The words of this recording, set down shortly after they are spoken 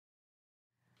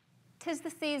'Tis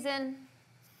the season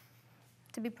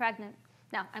to be pregnant.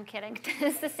 No, I'm kidding.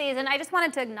 'Tis the season. I just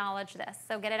wanted to acknowledge this.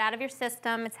 So get it out of your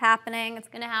system. It's happening. It's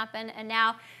going to happen. And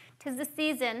now, 'tis the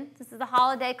season. This is a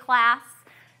holiday class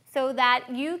so that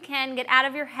you can get out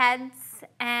of your heads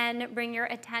and bring your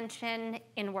attention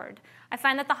inward. I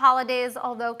find that the holidays,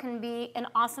 although can be an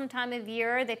awesome time of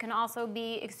year, they can also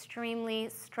be extremely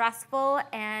stressful,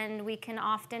 and we can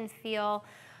often feel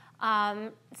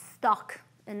stuck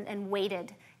and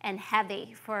weighted and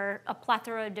heavy for a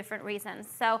plethora of different reasons.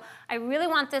 So I really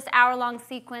want this hour-long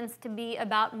sequence to be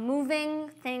about moving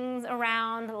things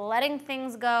around, letting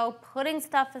things go, putting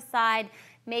stuff aside,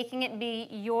 making it be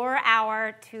your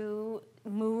hour to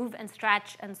move and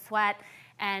stretch and sweat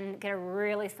and get a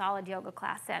really solid yoga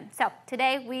class in. So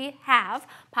today we have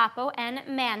Papo and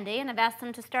Mandy, and I've asked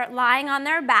them to start lying on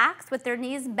their backs with their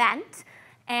knees bent,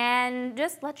 and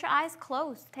just let your eyes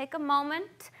close. Take a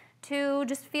moment to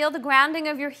just feel the grounding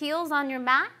of your heels on your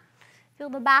mat. Feel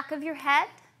the back of your head.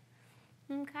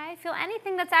 Okay, feel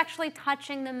anything that's actually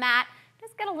touching the mat.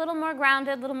 Just get a little more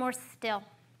grounded, a little more still.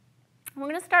 We're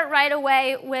going to start right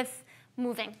away with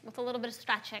moving, with a little bit of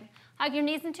stretching. Hug your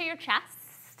knees into your chest.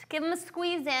 Give them a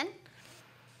squeeze in.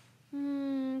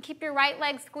 Keep your right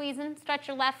leg squeezing. Stretch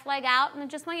your left leg out. And I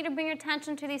just want you to bring your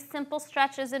attention to these simple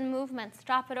stretches and movements.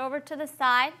 Drop it over to the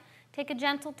side. Take a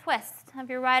gentle twist. Have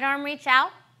your right arm reach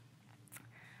out.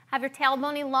 Have your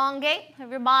tailbone elongate.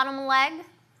 Have your bottom leg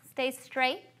stay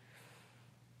straight.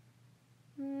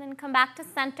 And then come back to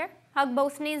center. Hug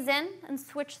both knees in and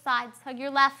switch sides. Hug your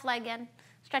left leg in.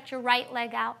 Stretch your right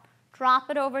leg out. Drop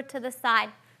it over to the side.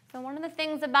 So one of the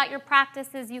things about your practice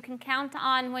is you can count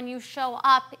on when you show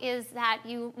up is that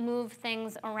you move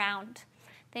things around.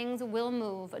 Things will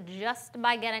move just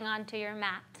by getting onto your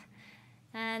mat.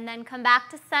 And then come back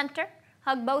to center.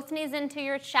 Hug both knees into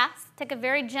your chest. Take a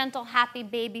very gentle, happy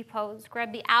baby pose.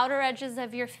 Grab the outer edges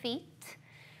of your feet.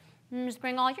 And just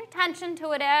bring all your attention to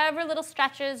whatever little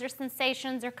stretches or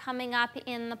sensations are coming up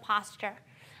in the posture.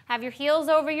 Have your heels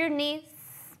over your knees.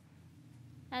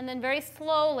 And then very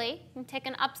slowly, you take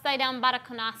an upside down Baddha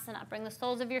Konasana. Bring the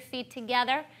soles of your feet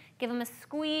together. Give them a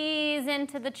squeeze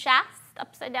into the chest.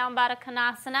 Upside down Baddha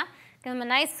Konasana. Give them a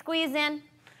nice squeeze in.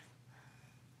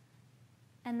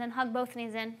 And then hug both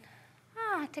knees in.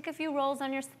 Take a few rolls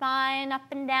on your spine, up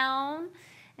and down.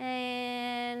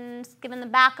 And just giving the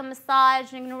back a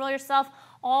massage. And you're going to roll yourself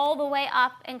all the way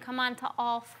up and come onto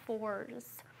all fours.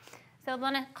 So I'm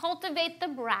going to cultivate the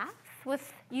breath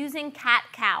with using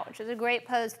cat-cow, which is a great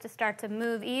pose to start to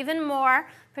move even more,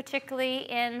 particularly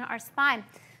in our spine.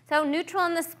 So neutral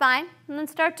in the spine, and then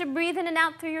start to breathe in and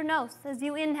out through your nose. As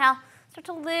you inhale, start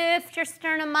to lift your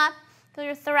sternum up, feel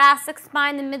your thoracic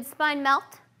spine, the mid-spine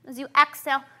melt. As you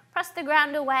exhale, press the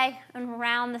ground away and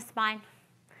round the spine.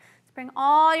 Let's bring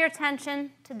all your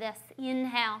attention to this.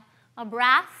 Inhale, a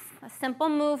breath, a simple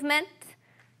movement.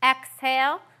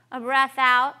 Exhale, a breath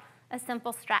out, a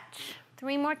simple stretch.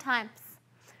 3 more times.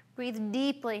 Breathe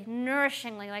deeply,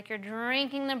 nourishingly, like you're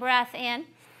drinking the breath in.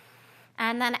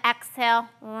 And then exhale,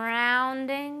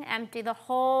 rounding. Empty the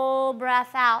whole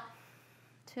breath out.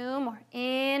 2 more.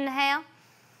 Inhale.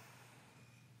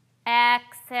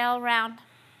 Exhale, round.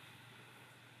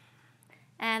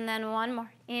 And then 1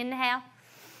 more. Inhale.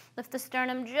 Lift the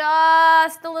sternum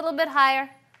just a little bit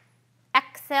higher.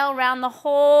 Exhale, round the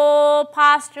whole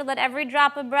posture. Let every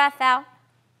drop of breath out.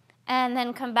 And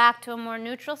then come back to a more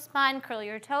neutral spine. Curl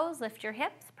your toes, lift your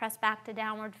hips, press back to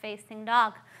downward facing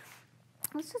dog.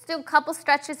 Let's just do a couple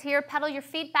stretches here. Pedal your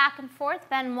feet back and forth,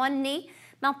 bend one knee,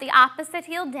 melt the opposite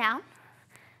heel down.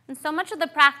 And so much of the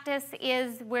practice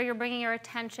is where you're bringing your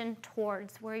attention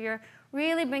towards, where you're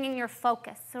really bringing your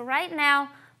focus. So right now,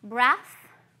 breath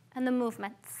and the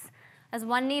movements. As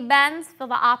one knee bends, feel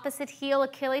the opposite heel,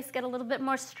 Achilles, get a little bit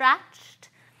more stretched,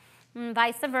 and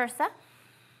vice versa.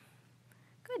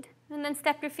 Good. And then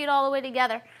step your feet all the way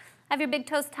together. Have your big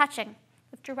toes touching.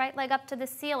 Lift your right leg up to the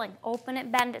ceiling. Open it,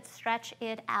 bend it, stretch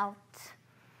it out.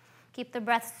 Keep the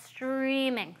breath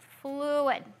streaming,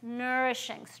 fluid,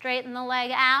 nourishing. Straighten the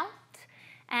leg out.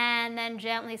 And then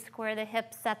gently square the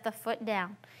hips, set the foot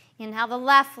down. Inhale the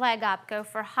left leg up. Go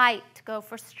for height. Go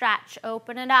for stretch.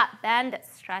 Open it up. Bend it.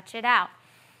 Stretch it out.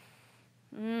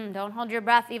 Don't hold your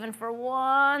breath even for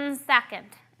 1 second.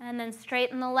 And then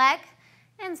straighten the leg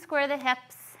and square the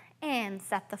hips and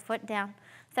set the foot down.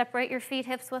 Separate your feet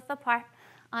hips width apart.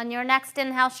 On your next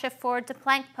inhale, shift forward to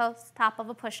plank pose, top of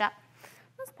a push-up.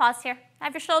 Let's pause here.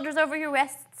 Have your shoulders over your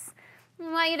wrists.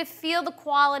 I want you to feel the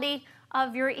quality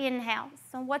of your inhales.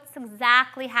 So what's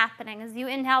exactly happening? As you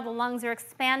inhale, the lungs are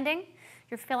expanding.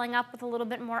 You're filling up with a little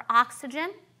bit more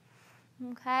oxygen.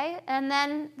 Okay? And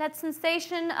then that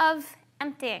sensation of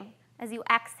emptying as you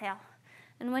exhale.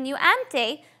 And when you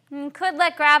empty, you could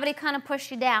let gravity kind of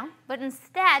push you down, but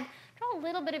instead, draw a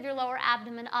little bit of your lower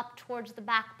abdomen up towards the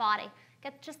back body.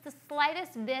 Get just the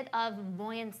slightest bit of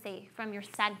buoyancy from your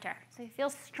center. So you feel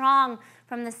strong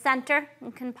from the center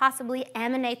and can possibly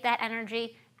emanate that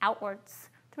energy outwards.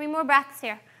 3 more breaths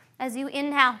here. As you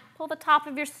inhale, pull the top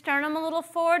of your sternum a little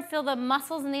forward. Feel the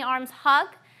muscles in the arms hug.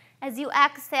 As you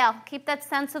exhale, keep that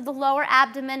sense of the lower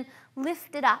abdomen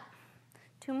lifted up.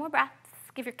 2 more breaths.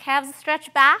 Give your calves a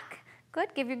stretch back.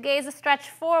 Good. Give your gaze a stretch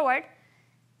forward.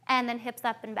 And then hips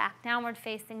up and back. Downward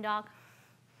facing dog.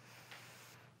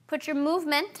 Put your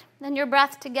movement and your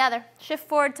breath together. Shift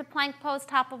forward to plank pose,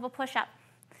 top of a push-up.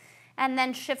 And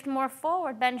then shift more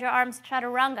forward. Bend your arms,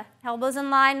 chaturanga. Elbows in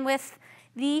line with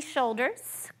the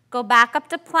shoulders. Go back up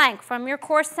to plank from your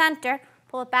core center.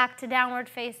 Pull it back to downward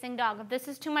facing dog. If this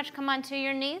is too much, come onto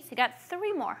your knees. You got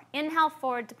 3 more. Inhale,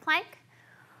 forward to plank.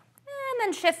 And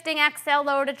then shifting, exhale,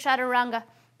 lower to chaturanga.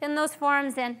 Pin those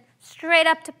forearms in. Straight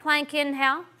up to plank,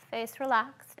 inhale. Face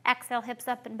relaxed. Exhale, hips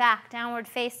up and back, downward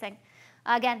facing.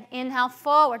 Again, inhale,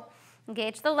 forward.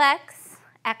 Engage the legs.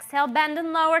 Exhale, bend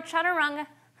and lower, chaturanga.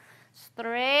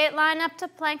 Straight line up to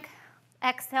plank.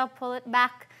 Exhale, pull it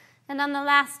back. And on the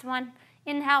last one,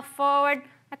 inhale, forward.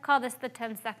 I call this the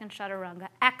 10-second chaturanga.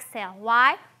 Exhale.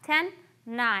 Why? 10,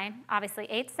 9, obviously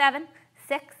 8, 7,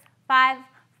 6, 5,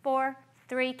 4,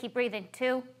 3. Keep breathing.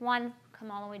 2, 1.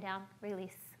 Come all the way down.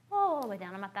 Release. All the way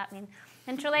down. I'm not that mean.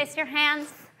 Interlace your hands.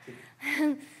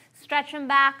 Stretch them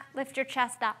back. Lift your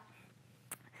chest up.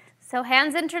 So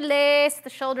hands interlaced. The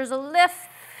shoulders will lift.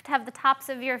 Have the tops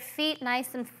of your feet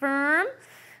nice and firm.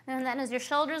 And then as your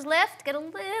shoulders lift, get a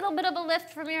little bit of a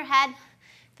lift from your head.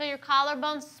 Feel your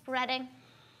collarbones spreading.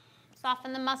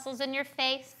 Soften the muscles in your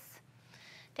face.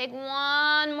 Take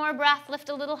 1 more breath. Lift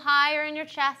a little higher in your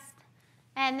chest.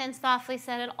 And then softly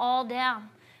set it all down.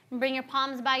 And bring your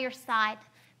palms by your side.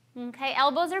 Okay,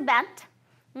 elbows are bent.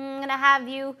 I'm going to have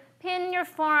you pin your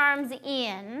forearms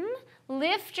in.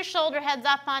 Lift your shoulder heads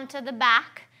up onto the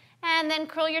back. And then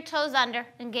curl your toes under.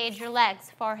 Engage your legs.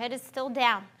 Forehead is still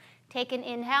down. Take an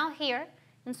inhale here.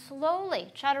 And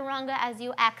slowly, chaturanga as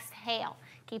you exhale.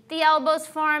 Keep the elbows,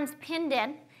 forearms pinned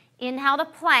in. Inhale to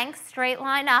plank, straight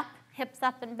line up, hips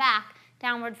up and back,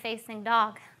 downward facing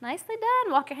dog. Nicely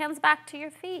done. Walk your hands back to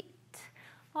your feet.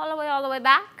 All the way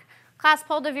back. Clasp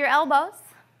hold of your elbows.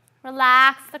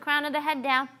 Relax the crown of the head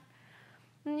down.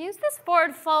 And use this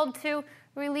forward fold to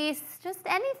release just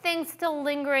anything still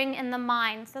lingering in the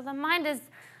mind. So the mind is,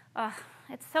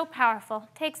 it's so powerful.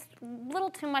 It takes a little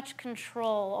too much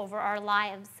control over our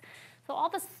lives. So all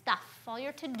the stuff, all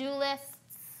your to-do lists,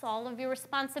 all of your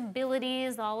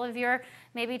responsibilities, all of your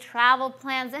maybe travel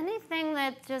plans, anything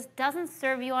that just doesn't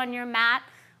serve you on your mat,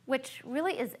 which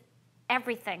really is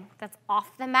everything that's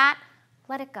off the mat,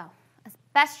 let it go. As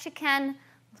best you can,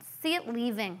 see it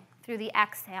leaving through the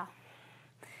exhale.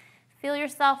 Fill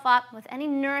yourself up with any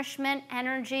nourishment,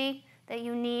 energy that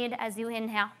you need as you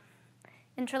inhale.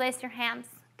 Interlace your hands.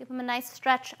 Give them a nice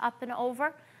stretch up and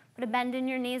over. Put a bend in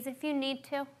your knees if you need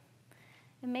to.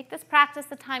 And make this practice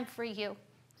a time for you.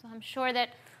 So I'm sure that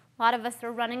a lot of us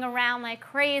are running around like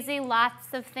crazy, lots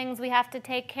of things we have to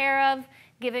take care of,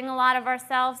 giving a lot of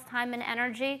ourselves, time and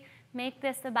energy. Make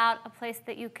this about a place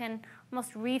that you can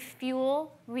almost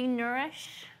refuel,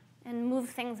 re-nourish, and move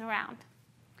things around.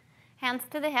 Hands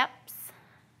to the hips.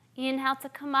 Inhale to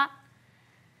come up.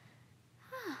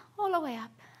 All the way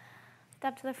up.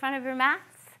 Step to the front of your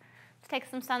mats. Let's take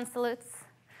some sun salutes.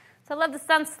 So I love the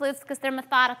sun salutes because they're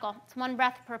methodical. It's 1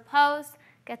 breath per pose.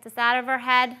 Gets us out of our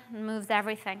head and moves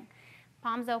everything.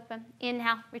 Palms open.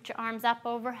 Inhale. Reach your arms up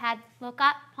overhead. Look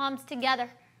up. Palms together.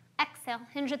 Exhale.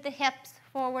 Hinge at the hips.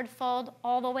 Forward fold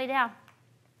all the way down.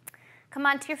 Come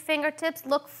onto your fingertips.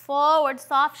 Look forward.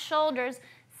 Soft shoulders.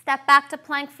 Step back to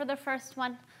plank for the first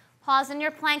one. Pause in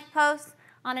your plank pose.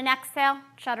 On an exhale,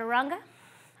 chaturanga.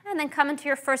 And then come into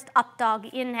your first up dog.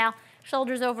 Inhale.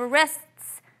 Shoulders over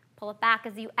wrists. Pull it back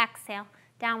as you exhale.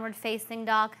 Downward facing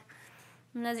dog.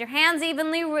 And as your hands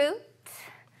evenly root,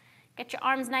 get your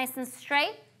arms nice and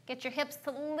straight. Get your hips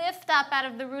to lift up out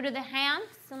of the root of the hands.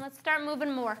 And let's start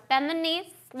moving more. Bend the knees.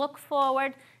 Look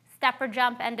forward. Step or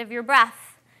jump, end of your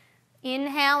breath.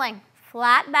 Inhaling,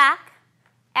 flat back.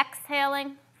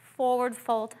 Exhaling, forward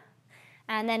fold.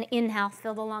 And then inhale,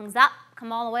 fill the lungs up.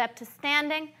 Come all the way up to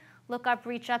standing. Look up,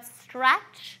 reach up,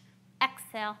 stretch.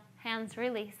 Exhale, hands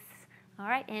release. All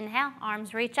right, inhale,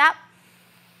 arms reach up.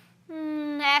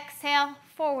 Exhale,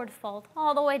 forward fold,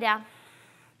 all the way down.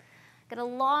 Get a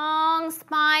long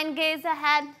spine, gaze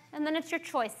ahead, and then it's your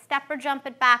choice. Step or jump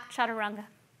it back, chaturanga.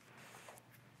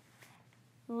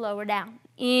 lower down.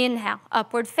 Inhale,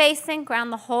 upward facing,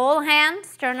 ground the whole hand,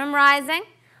 sternum rising.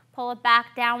 Pull it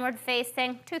back, downward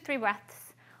facing, 2-3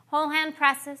 breaths. Whole hand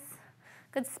presses.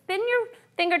 Good, spin your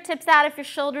fingertips out if your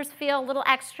shoulders feel a little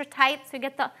extra tight, so you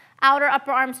get the outer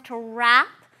upper arms to wrap,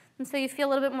 and so you feel a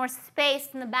little bit more space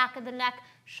in the back of the neck,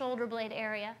 shoulder blade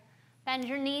area. Bend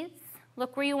your knees,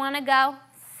 look where you want to go,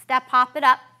 step hop it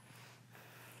up.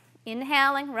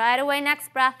 Inhaling, right away,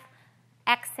 next breath.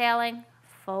 Exhaling,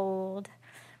 fold.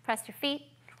 Press your feet,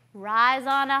 rise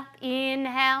on up,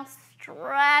 inhale,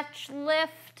 stretch,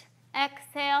 lift,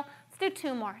 exhale. Let's do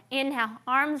 2 more. Inhale,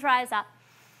 arms rise up.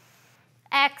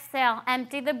 Exhale,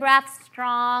 empty the breath,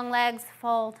 strong legs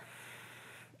fold.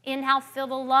 Inhale, fill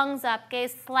the lungs up,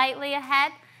 gaze slightly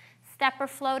ahead, step or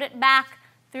float it back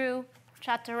through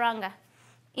chaturanga.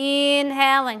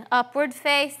 Inhaling, upward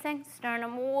facing,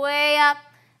 sternum way up.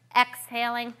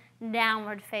 Exhaling,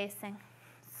 downward facing.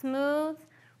 Smooth,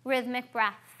 rhythmic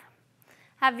breath.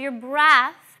 Have your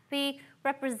breath be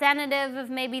representative of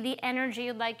maybe the energy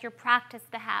you'd like your practice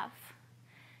to have.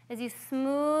 As you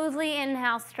smoothly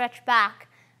inhale, stretch back.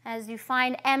 As you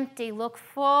find empty, look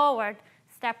forward.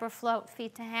 Step or float,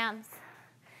 feet to hands.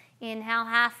 Inhale,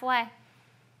 halfway.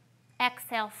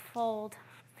 Exhale, fold.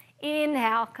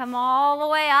 Inhale, come all the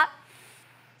way up.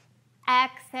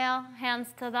 Exhale, hands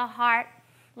to the heart.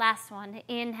 Last one.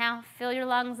 Inhale, fill your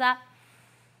lungs up.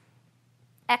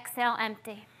 Exhale,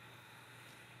 empty.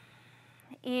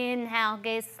 Inhale,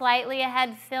 gaze slightly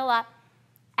ahead, fill up.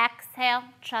 Exhale,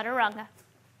 chaturanga.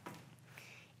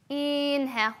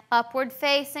 Inhale, upward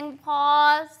facing,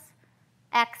 pause.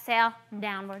 Exhale,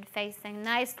 downward facing.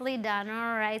 Nicely done.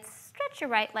 All right, stretch your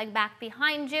right leg back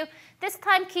behind you. This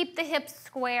time, keep the hips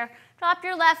square. Drop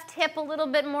your left hip a little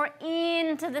bit more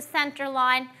into the center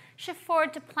line. Shift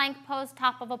forward to plank pose,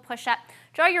 top of a push-up.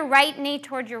 Draw your right knee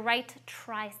toward your right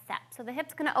tricep. So the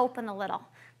hip's gonna open a little.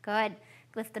 Good.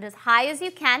 Lift it as high as you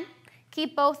can.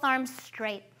 Keep both arms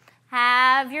straight.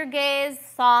 Have your gaze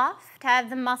soft. Have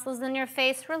the muscles in your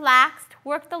face relaxed.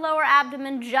 Work the lower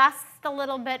abdomen just a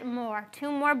little bit more. 2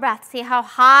 more breaths. See how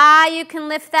high you can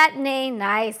lift that knee.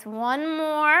 Nice. 1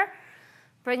 more.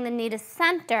 Bring the knee to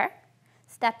center.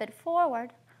 Step it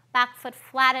forward. Back foot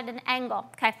flat at an angle.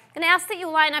 Okay, I'm going to ask that you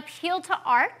line up heel to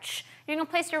arch. You're going to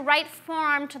place your right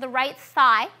forearm to the right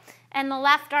thigh, and the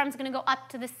left arm's going to go up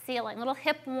to the ceiling. Little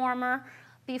hip warmer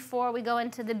before we go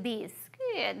into the bees.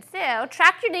 Good. So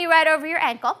track your knee right over your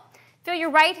ankle. Feel your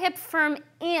right hip firm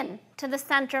in to the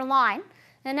center line.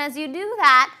 And as you do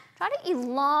that, try to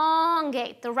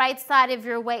elongate the right side of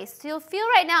your waist. So you'll feel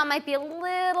right now it might be a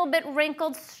little bit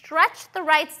wrinkled. Stretch the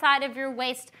right side of your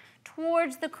waist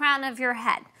towards the crown of your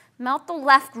head. Melt the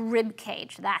left rib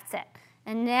cage, that's it.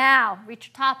 And now, reach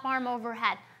your top arm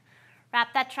overhead.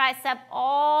 Wrap that tricep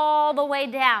all the way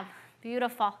down.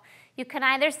 Beautiful. You can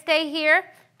either stay here.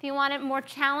 If you want it more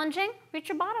challenging, reach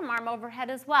your bottom arm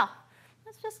overhead as well.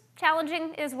 That's just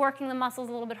challenging is working the muscles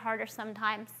a little bit harder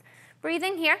sometimes.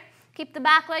 Breathing here. Keep the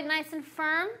back leg nice and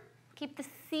firm. Keep the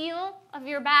heel of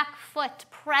your back foot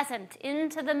present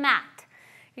into the mat.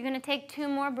 You're going to take 2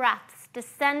 more breaths.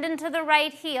 Descend into the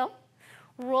right heel.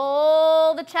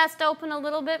 Roll the chest open a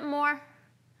little bit more.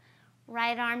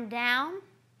 Right arm down,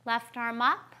 left arm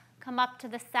up. Come up to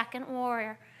the second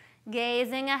warrior.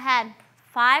 Gazing ahead.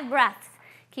 5 breaths.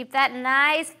 Keep that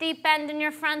nice deep bend in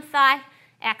your front thigh.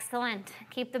 Excellent.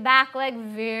 Keep the back leg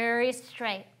very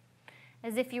straight.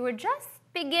 As if you were just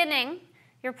beginning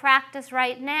your practice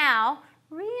right now,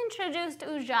 reintroduce to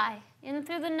Ujjayi. In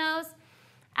through the nose,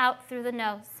 out through the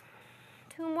nose.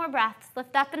 2 more breaths.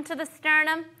 Lift up into the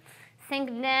sternum.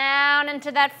 Sink down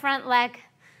into that front leg.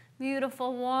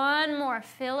 Beautiful. 1 more.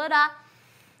 Fill it up.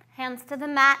 Hands to the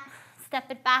mat. Step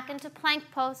it back into plank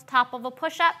pose. Top of a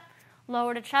push-up.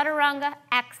 Lower to chaturanga.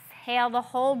 Exhale the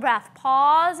whole breath.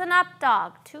 Pause and up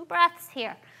dog. 2 breaths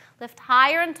here. Lift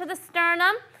higher into the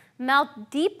sternum. Melt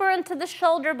deeper into the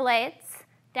shoulder blades.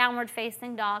 Downward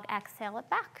facing dog. Exhale it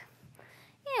back.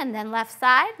 And then left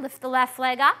side. Lift the left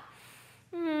leg up.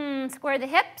 Square the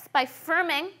hips by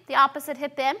firming the opposite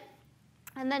hip in.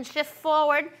 And then shift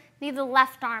forward, knee to the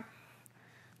left arm.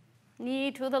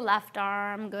 Knee to the left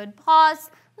arm. Good. Pause.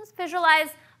 Let's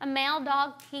visualize a male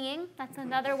dog peeing. That's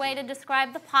another way to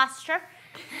describe the posture.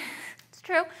 It's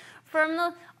true. Firm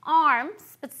the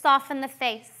arms, but soften the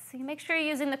face. So you make sure you're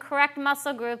using the correct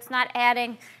muscle groups, not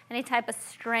adding any type of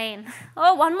strain.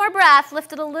 Oh, 1 more breath.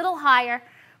 Lift it a little higher.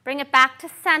 Bring it back to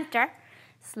center.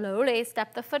 Slowly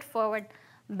step the foot forward.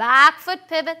 Back foot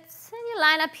pivots. And you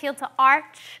line up heel to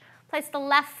arch. Place the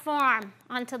left forearm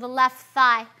onto the left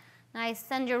thigh. Nice.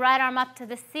 Send your right arm up to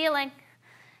the ceiling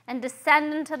and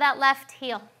descend into that left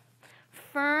heel.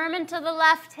 Firm into the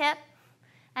left hip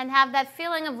And have that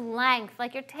feeling of length,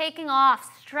 like you're taking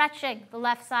off, stretching the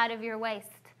left side of your waist.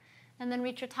 And then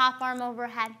reach your top arm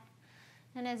overhead.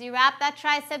 And as you wrap that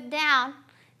tricep down,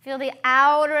 feel the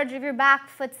outer edge of your back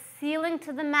foot sealing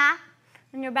to the mat,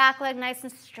 and your back leg nice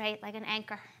and straight like an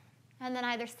anchor. And then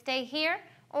either stay here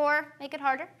or make it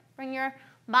harder. Bring your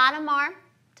bottom arm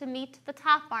to meet the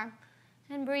top arm.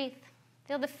 And breathe.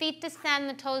 Feel the feet descend,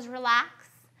 the toes relax.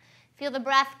 Feel the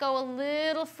breath go a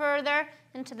little further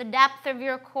into the depth of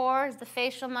your core as the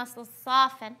facial muscles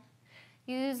soften.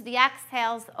 Use the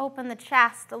exhales to open the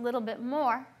chest a little bit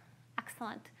more.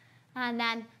 Excellent. And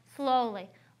then slowly,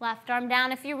 left arm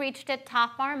down if you reached it,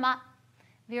 top arm up.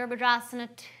 Virabhadrasana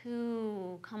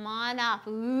 2. Come on up.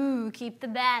 Ooh, keep the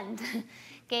bend.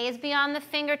 Gaze beyond the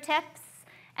fingertips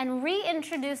and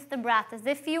reintroduce the breath as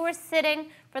if you were sitting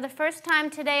for the first time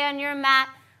today on your mat.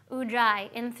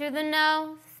 Ujjayi. In through the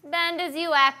nose. Bend as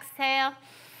you exhale.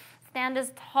 Stand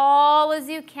as tall as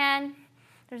you can.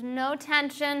 There's no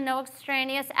tension, no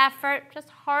extraneous effort, just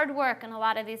hard work in a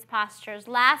lot of these postures.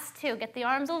 Last 2, get the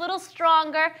arms a little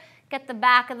stronger, get the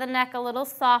back of the neck a little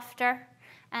softer,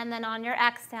 and then on your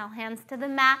exhale, hands to the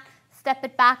mat, step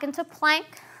it back into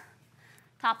plank,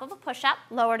 top of a push-up,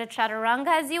 lower to chaturanga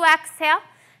as you exhale,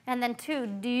 and then 2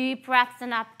 deep breaths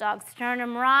in up dog.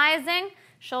 Sternum rising,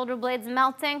 shoulder blades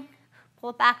melting,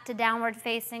 pull it back to downward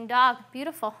facing dog.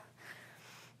 Beautiful.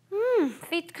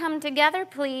 Feet come together,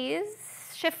 please.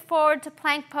 Shift forward to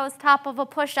plank pose, top of a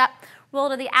push-up. Roll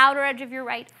to the outer edge of your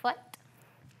right foot.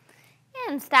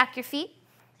 And stack your feet.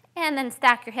 And then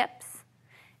stack your hips.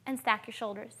 And stack your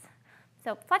shoulders.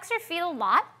 So flex your feet a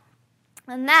lot.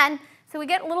 And then, so we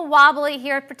get a little wobbly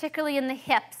here, particularly in the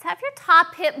hips. Have your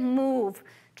top hip move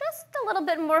just a little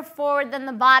bit more forward than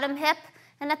the bottom hip.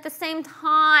 And at the same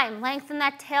time, lengthen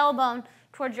that tailbone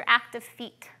towards your active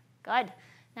feet. Good.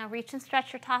 Now reach and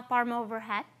stretch your top arm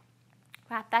overhead.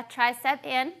 Wrap that tricep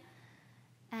in.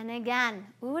 And again,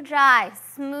 Ujjayi,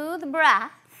 smooth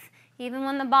breath, even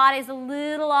when the body's a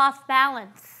little off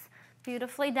balance.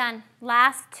 Beautifully done.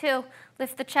 Last 2,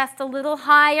 lift the chest a little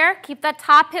higher. Keep that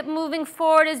top hip moving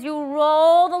forward as you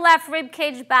roll the left rib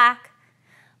cage back.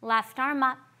 Left arm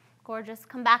up. Gorgeous.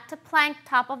 Come back to plank,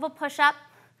 top of a push-up.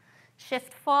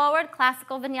 Shift forward,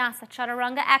 classical vinyasa,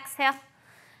 chaturanga, exhale.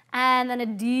 And then a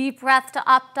deep breath to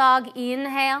up dog,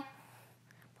 inhale.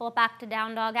 Pull it back to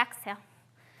down dog, exhale.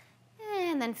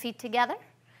 And then feet together.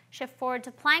 Shift forward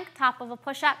to plank, top of a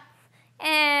push-up.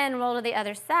 And roll to the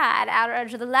other side, outer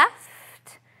edge of the left.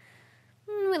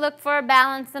 We look for a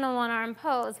balance in a one-arm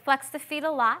pose. Flex the feet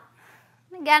a lot.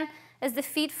 Again, as the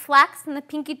feet flex and the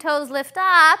pinky toes lift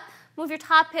up, move your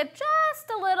top hip just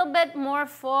a little bit more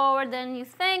forward than you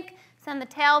think. Send the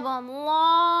tailbone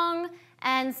long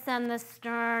and send the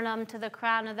sternum to the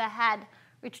crown of the head.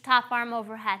 Reach top arm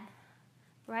overhead.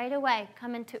 Right away,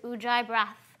 come into Ujjayi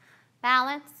breath.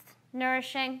 Balanced,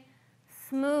 nourishing,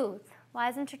 smooth. Why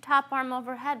isn't your top arm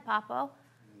overhead, Papo?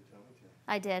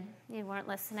 I did. You weren't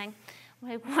listening.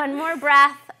 Wait, one more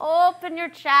breath. Open your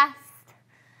chest.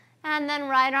 And then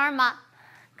right arm up.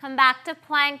 Come back to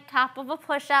plank, top of a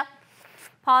push-up.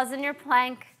 Pause in your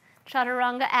plank.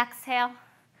 Chaturanga, exhale.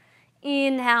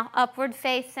 Inhale, upward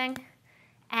facing.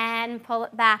 And pull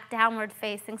it back, downward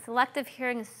facing. Selective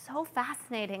hearing is so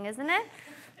fascinating, isn't it?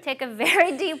 Take a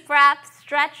very deep breath,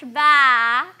 stretch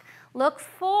back, look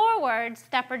forward,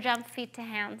 step or jump feet to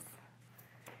hands.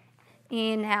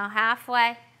 Inhale,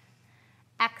 halfway.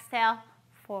 Exhale,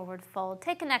 forward fold.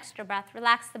 Take an extra breath,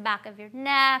 relax the back of your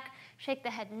neck, shake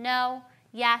the head no,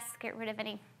 yes, get rid of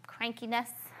any crankiness.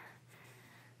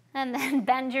 And then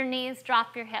bend your knees,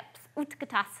 drop your hips,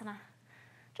 Utkatasana.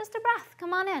 Just a breath,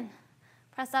 come on in.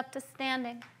 Press up to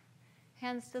standing,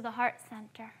 hands to the heart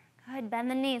center. Good, bend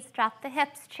the knees, drop the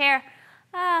hips, chair.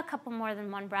 A couple more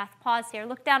than one breath. Pause here,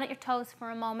 look down at your toes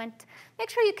for a moment. Make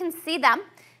sure you can see them.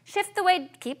 Shift the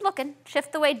weight, keep looking.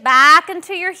 Shift the weight back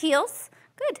into your heels.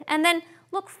 Good, and then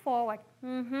look forward.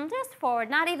 Just forward,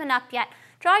 not even up yet.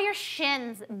 Draw your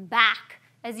shins back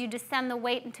as you descend the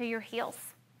weight into your heels.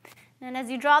 And as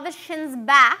you draw the shins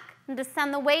back and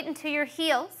descend the weight into your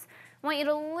heels, I want you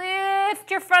to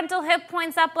lift your frontal hip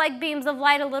points up like beams of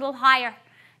light a little higher.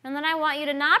 And then I want you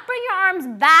to not bring your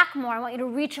arms back more. I want you to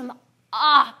reach them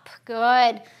up.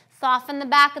 Good. Soften the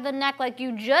back of the neck like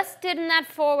you just did in that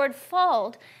forward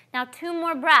fold. Now 2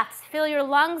 more breaths. Fill your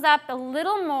lungs up a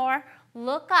little more.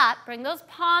 Look up. Bring those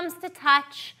palms to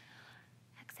touch.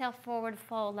 Exhale, forward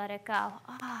fold. Let it go.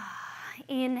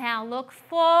 Inhale. Look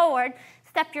forward.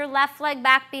 Step your left leg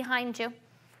back behind you.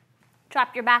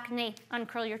 Drop your back knee.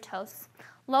 Uncurl your toes.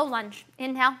 Low lunge.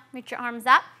 Inhale. Reach your arms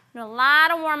up. And a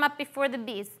lot of warm up before the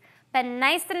bees. Bend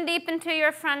nice and deep into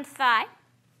your front thigh.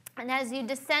 And as you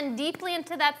descend deeply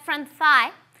into that front thigh,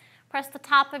 press the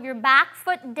top of your back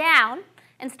foot down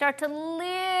and start to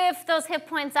lift those hip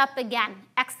points up again.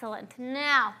 Excellent.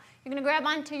 Now, you're going to grab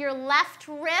onto your left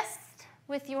wrist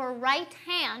with your right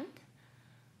hand,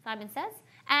 Simon says,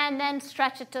 and then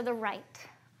stretch it to the right.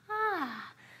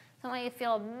 So I want you to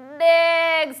feel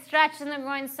a big stretch in the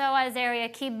groin psoas area.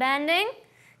 Keep bending.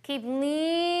 Keep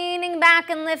leaning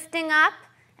back and lifting up.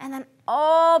 And then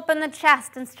open the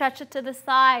chest and stretch it to the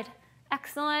side.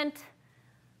 Excellent.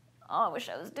 Oh, I wish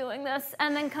I was doing this.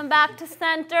 And then come back to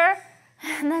center.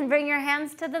 And then bring your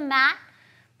hands to the mat.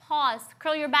 Pause.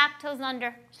 Curl your back toes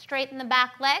under. Straighten the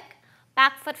back leg.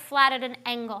 Back foot flat at an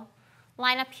angle.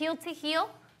 Line up heel to heel.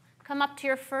 Come up to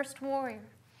your first warrior.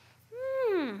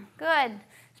 Good.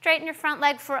 Straighten your front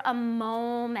leg for a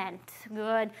moment.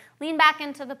 Good. Lean back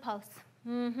into the pose.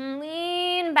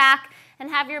 Lean back and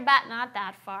have your back not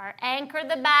that far. Anchor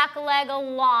the back leg a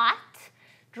lot.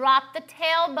 Drop the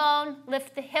tailbone.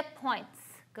 Lift the hip points.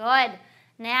 Good.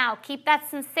 Now keep that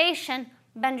sensation.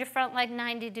 Bend your front leg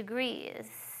 90 degrees.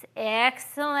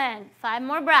 Excellent. 5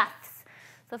 more breaths.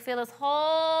 So feel this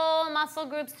whole muscle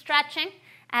group stretching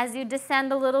as you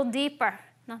descend a little deeper.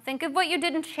 Now think of what you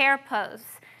did in chair pose.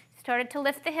 You started to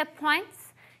lift the hip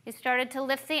points. You started to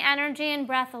lift the energy and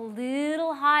breath a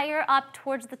little higher up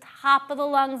towards the top of the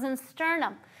lungs and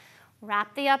sternum.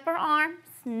 Wrap the upper arms.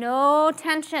 No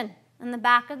tension in the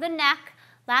back of the neck.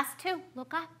 Last 2.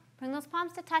 Look up. Bring those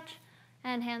palms to touch.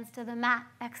 And hands to the mat.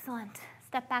 Excellent.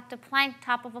 Step back to plank,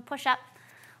 top of a push-up.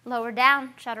 Lower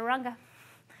down, chaturanga.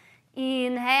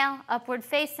 Inhale, upward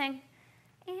facing.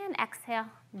 And exhale,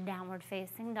 downward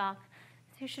facing dog.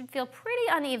 So you should feel pretty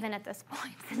uneven at this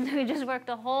point. We just worked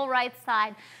the whole right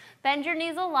side. Bend your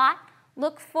knees a lot.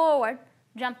 Look forward.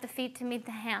 Jump the feet to meet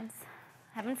the hands.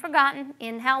 Haven't forgotten.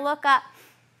 Inhale, look up.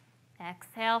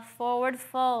 Exhale, forward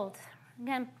fold.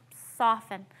 Again,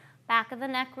 soften. Back of the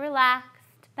neck relaxed.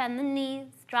 Bend the knees.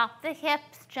 Drop the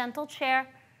hips. Gentle chair.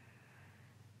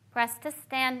 Press to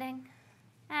standing.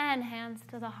 And hands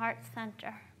to the heart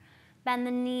center. Bend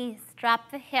the knees. Drop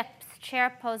the hips.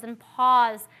 Chair pose and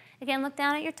pause. Again, look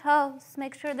down at your toes.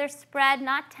 Make sure they're spread,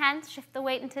 not tense. Shift the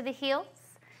weight into the heels.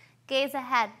 Gaze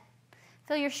ahead.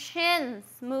 Feel your shins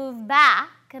move back.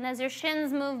 And as your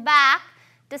shins move back,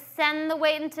 descend the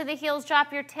weight into the heels.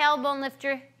 Drop your tailbone. Lift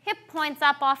your hip points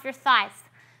up off your thighs.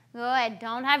 Good.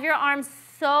 Don't have your arms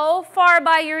so far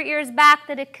by your ears back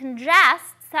that it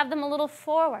congests. Have them a little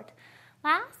forward.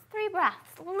 Last 3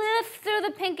 breaths. Lift through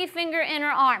the pinky finger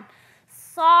inner arm.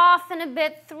 Soften a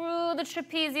bit through the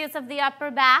trapezius of the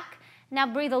upper back. Now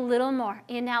breathe a little more.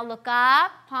 Inhale, look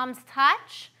up. Palms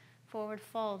touch. Forward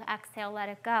fold. Exhale, let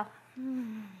it go.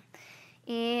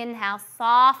 Inhale,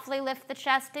 softly lift the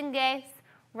chest and gaze.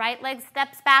 Right leg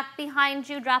steps back behind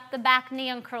you. Drop the back knee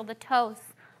and curl the toes.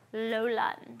 Low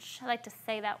lunge. I like to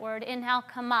say that word. Inhale,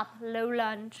 come up. Low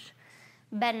lunge.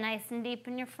 Bend nice and deep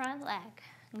in your front leg.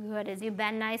 Good. As you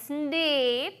bend nice and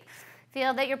deep,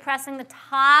 feel that you're pressing the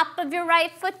top of your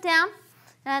right foot down.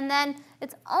 And then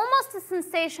it's almost a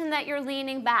sensation that you're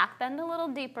leaning back. Bend a little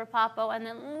deeper, Papo, and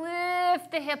then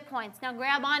lift the hip points. Now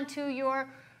grab onto your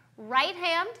right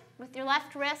hand with your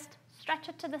left wrist. Stretch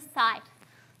it to the side.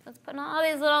 Let's put all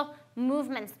these little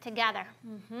movements together.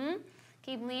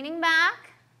 Keep leaning back.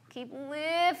 Keep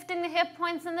lifting the hip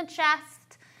points in the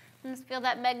chest. And just feel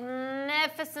that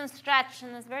magnificent stretch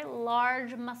in this very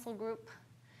large muscle group.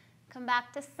 Come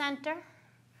back to center.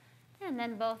 And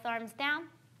then both arms down.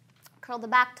 Curl the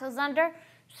back toes under.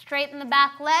 Straighten the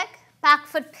back leg. Back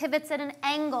foot pivots at an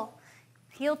angle.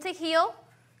 Heel to heel.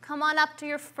 Come on up to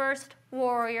your first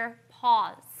warrior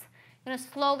pause. You're going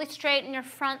to slowly straighten your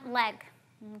front leg.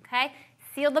 Okay?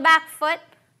 Seal the back foot.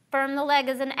 Firm the leg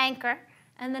as an anchor.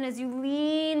 And then as you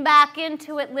lean back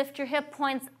into it, lift your hip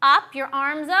points up, your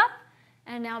arms up,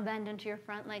 and now bend into your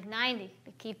front leg 90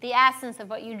 to keep the essence of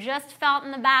what you just felt in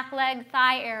the back leg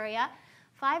thigh area.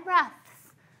 5 breaths.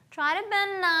 Try to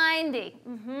bend 90.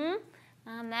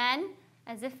 And then,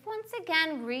 as if once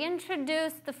again,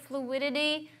 reintroduce the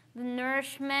fluidity, the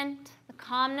nourishment, the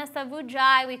calmness of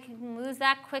Ujjayi. We can lose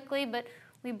that quickly, but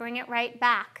we bring it right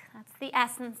back. That's the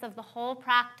essence of the whole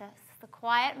practice. The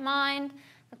quiet mind,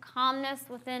 the calmness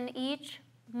within each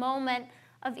moment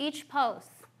of each pose.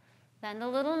 Bend a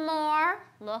little more,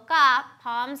 look up,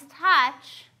 palms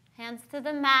touch, hands to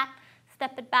the mat,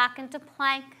 step it back into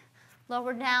plank,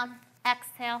 lower down,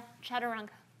 exhale, chaturanga.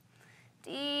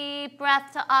 Deep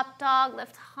breath to up dog,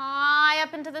 lift high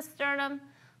up into the sternum,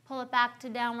 pull it back to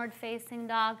downward facing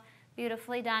dog.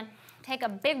 Beautifully done. Take a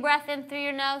big breath in through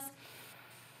your nose,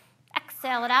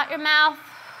 exhale it out your mouth.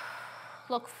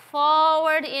 Look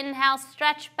forward, inhale,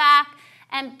 stretch back.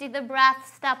 Empty the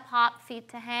breath, step, hop, feet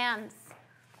to hands.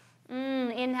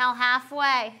 Inhale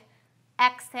halfway.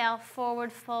 Exhale,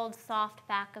 forward fold, soft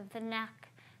back of the neck.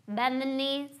 Bend the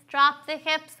knees, drop the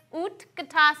hips,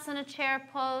 Utkatasana chair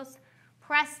pose.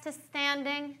 Press to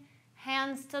standing,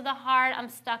 hands to the heart. I'm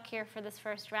stuck here for this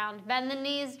first round. Bend the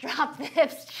knees, drop the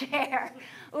hips, chair.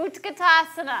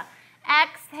 Utkatasana.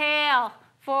 Exhale,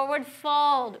 forward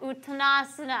fold.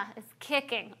 Uttanasana is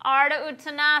kicking. Ardha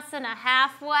Uttanasana,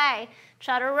 halfway.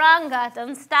 Chaturanga,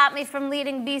 doesn't stop me from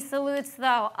leading bee salutes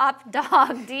though. Up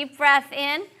dog, deep breath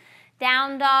in.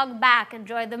 Down dog, back.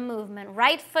 Enjoy the movement.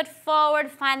 Right foot forward,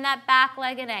 find that back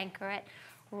leg and anchor it.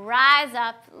 Rise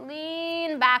up,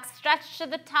 lean back, stretch to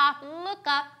the top, look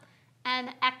up, and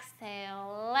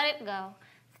exhale. Let it go.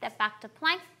 Step back to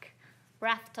plank,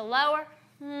 breath to lower,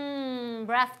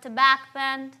 breath to back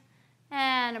bend,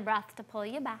 and a breath to pull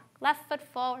you back. Left foot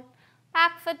forward,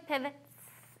 back foot pivots.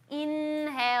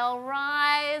 Inhale,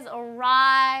 rise,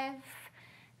 arrive,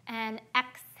 and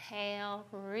exhale,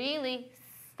 release.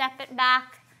 Step it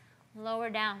back, lower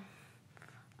down.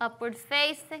 Upward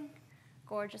facing,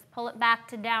 gorgeous. Pull it back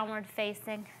to downward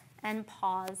facing and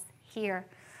pause here.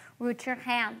 Root your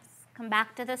hands. Come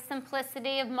back to the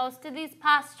simplicity of most of these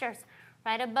postures.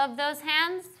 Right above those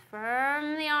hands,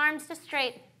 firm the arms to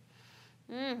straighten.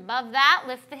 Above that,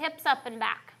 lift the hips up and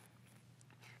back.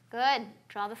 Good.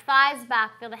 Draw the thighs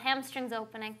back. Feel the hamstrings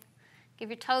opening. Give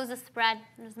your toes a spread.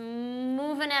 Just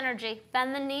move in energy.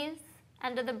 Bend the knees,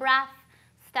 end of the breath.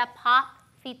 Step, hop,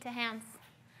 feet to hands.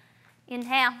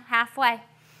 Inhale, halfway.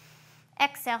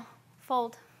 Exhale,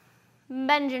 fold.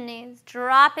 Bend your knees,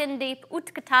 drop in deep,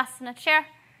 Utkatasana chair.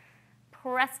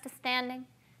 Press to standing,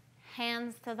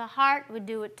 hands to the heart. We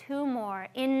do it 2 more.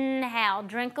 Inhale,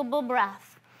 drinkable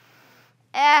breath.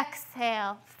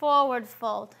 Exhale, forward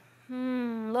fold.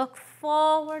 Look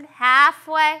forward,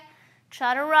 halfway.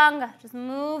 Chaturanga, just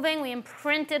moving. We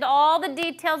imprinted all the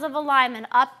details of alignment.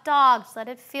 Up dog, just let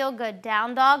it feel good.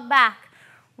 Down dog, back.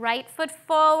 Right foot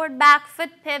forward, back foot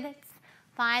pivots.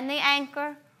 Find the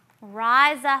anchor.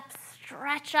 Rise up,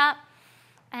 stretch up,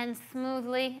 and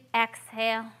smoothly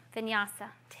exhale, vinyasa.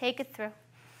 Take it through.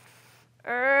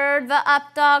 Urdhva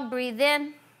up dog, breathe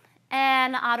in.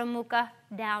 And Adho Mukha,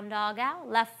 down dog out.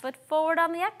 Left foot forward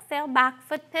on the exhale, back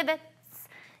foot pivots.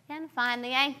 And find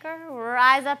the anchor,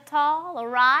 rise up tall,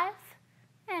 arrive,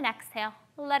 and exhale.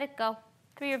 Let it go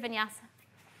through your vinyasa.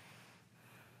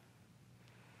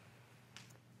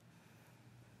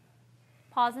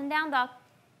 Pause and down dog.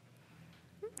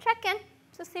 Check in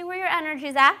to see where your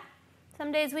energy's at.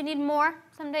 Some days we need more,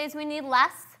 some days we need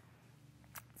less.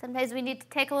 Some days we need to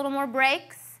take a little more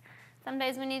breaks. Some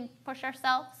days we need to push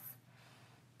ourselves.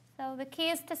 So the key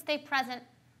is to stay present,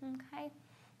 okay?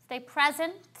 Stay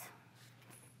present.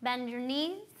 Bend your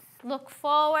knees, look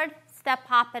forward, step,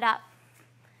 hop it up.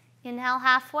 Inhale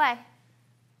halfway.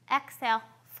 Exhale,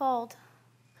 fold.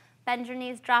 Bend your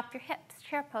knees, drop your hips,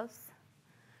 chair pose.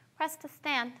 Press to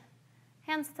stand.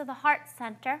 Hands to the heart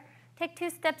center. Take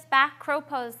 2 steps back, crow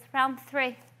pose, round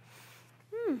 3.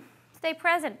 Stay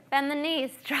present. Bend the knees,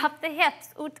 drop the hips,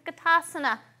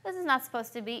 Utkatasana. This is not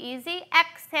supposed to be easy.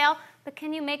 Exhale, but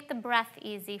can you make the breath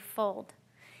easy? Fold.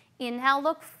 Inhale,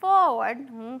 look forward.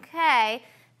 Okay.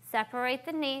 Separate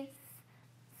the knees.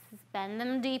 Bend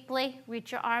them deeply.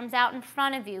 Reach your arms out in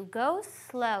front of you. Go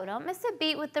slow. Don't miss a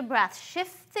beat with the breath.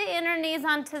 Shift the inner knees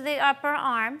onto the upper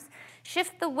arms.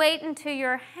 Shift the weight into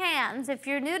your hands. If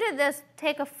you're new to this,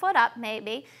 take a foot up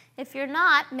maybe. If you're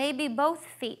not, maybe both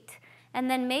feet. And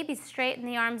then maybe straighten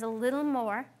the arms a little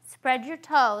more. Spread your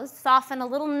toes. Soften a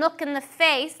little nook in the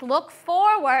face. Look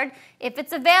forward. If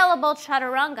it's available,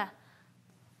 chaturanga.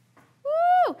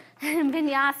 Woo! And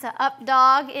vinyasa. Up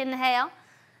dog, inhale.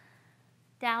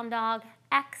 Down dog,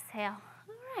 exhale.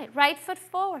 All right, right foot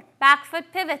forward. Back foot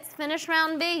pivots. Finish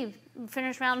round B.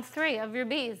 Finish round 3 of your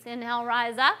Bs. Inhale,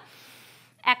 rise up.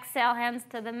 Exhale, hands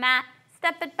to the mat.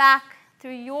 Step it back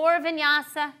through your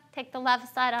vinyasa. Take the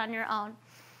left side on your own.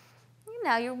 You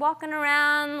know, you're walking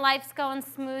around, life's going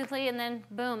smoothly, and then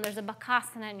boom, there's a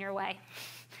bakasana in your way.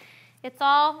 It's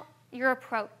all your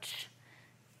approach.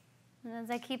 And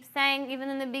as I keep saying, even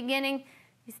in the beginning,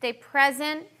 you stay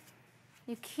present.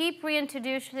 You keep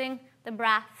reintroducing the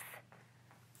breath.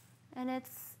 And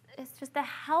it's just a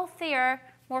healthier,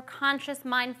 more conscious,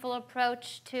 mindful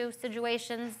approach to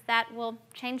situations that will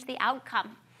change the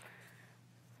outcome.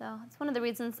 So it's one of the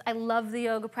reasons I love the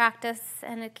yoga practice,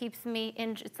 and it keeps me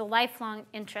in, it's a lifelong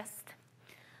interest.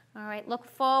 All right, look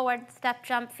forward, step,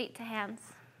 jump, feet to hands.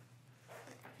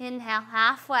 Inhale,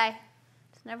 halfway.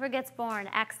 This never gets boring.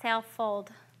 Exhale, fold.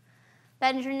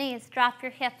 Bend your knees, drop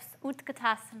your hips,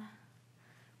 Utkatasana.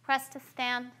 Press to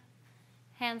stand.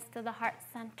 Hands to the heart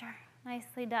center.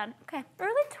 Nicely done. Okay,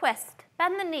 early twist.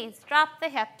 Bend the knees, drop the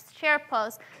hips, chair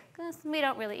pose. We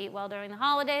don't really eat well during the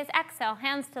holidays. Exhale,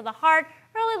 hands to the heart.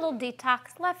 Early little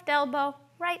detox. Left elbow,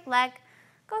 right leg.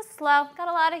 Go slow, got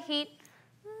a lot of heat.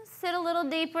 Sit a little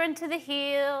deeper into the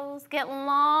heels. Get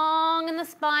long in the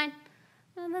spine.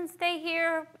 And then stay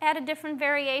here, add a different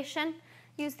variation.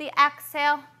 Use the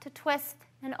exhale to twist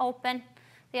and open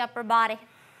the upper body.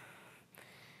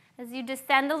 As you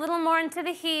descend a little more into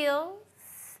the heels,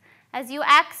 as you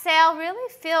exhale,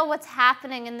 really feel what's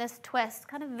happening in this twist.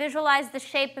 Kind of visualize the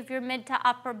shape of your mid to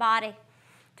upper body.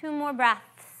 2 more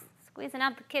breaths. Squeezing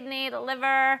out the kidney, the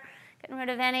liver, getting rid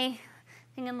of anything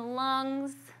in the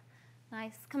lungs.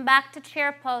 Nice. Come back to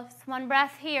chair pose. 1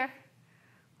 breath here.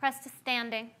 Press to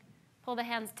standing. Pull the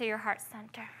hands to your heart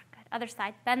center. Good. Other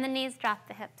side. Bend the knees, drop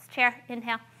the hips. Chair,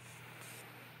 inhale.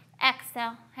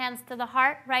 Exhale. Hands to the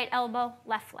heart, right elbow,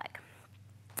 left leg.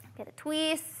 Get a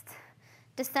twist.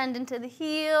 Descend into the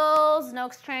heels, no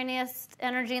extraneous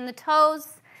energy in the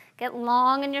toes. Get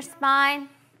long in your spine,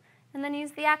 and then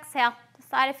use the exhale.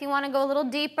 Decide if you want to go a little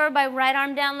deeper by right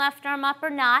arm down, left arm up or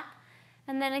not.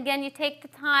 And then again, you take the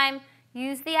time,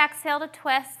 use the exhale to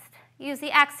twist. Use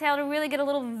the exhale to really get a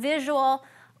little visual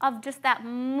of just that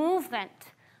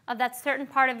movement of that certain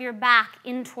part of your back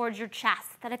in towards your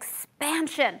chest, that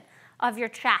expansion of your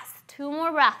chest. 2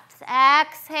 more breaths.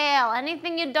 Exhale.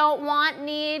 Anything you don't want,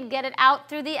 need, get it out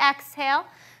through the exhale.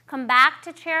 Come back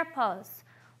to chair pose.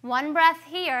 1 breath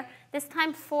here. This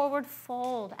time forward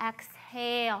fold.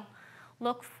 Exhale.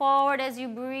 Look forward as you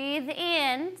breathe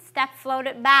in. Step float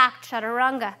it back.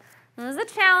 Chaturanga. This is a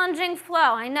challenging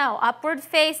flow, I know. Upward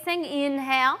facing,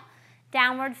 inhale.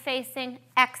 Downward facing,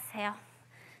 exhale.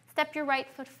 Step your right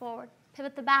foot forward.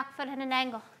 Pivot the back foot at an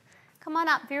angle. Come on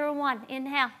up, Vira 1.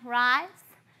 Inhale, rise.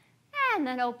 And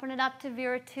then open it up to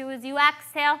Vira 2 as you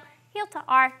exhale. Heel to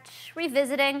arch,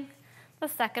 revisiting the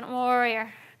second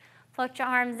warrior. Float your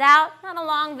arms out, not a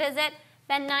long visit.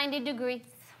 Bend 90 degrees.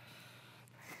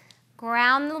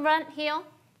 Ground the front heel.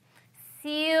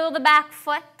 Seal the back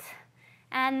foot.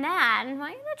 And then I'm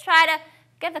going to try to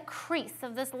get the crease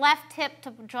of this left hip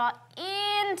to draw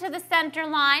into the center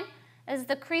line as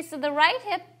the crease of the right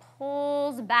hip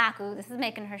pulls back. Ooh, this is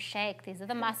making her shake. These are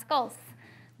the muscles.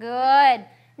 Good.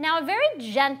 Now a very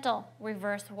gentle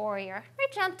reverse warrior.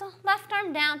 Very gentle. Left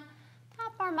arm down,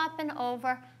 top arm up and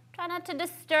over. Try not to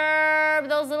disturb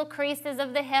those little creases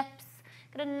of the hips.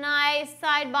 Get a nice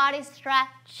side body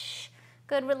stretch.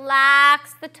 Good.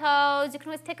 Relax the toes. You can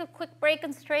always take a quick break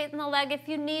and straighten the leg if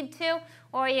you need to,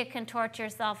 or you can torture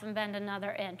yourself and bend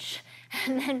another inch.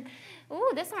 And then,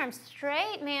 ooh, this arm's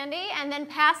straight, Mandy. And then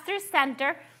pass through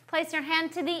center. Place your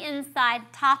hand to the inside,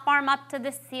 top arm up to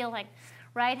the ceiling.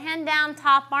 Right hand down,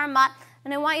 top arm up.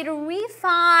 And I want you to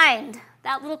re-find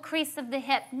that little crease of the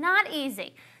hip. Not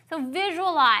easy. So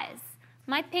visualize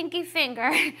my pinky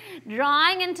finger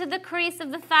drawing into the crease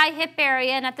of the thigh hip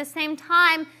area, and at the same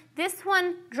time, this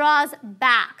one draws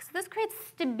back. So this creates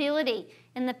stability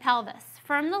in the pelvis.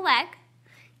 Firm the leg.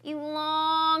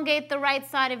 Elongate the right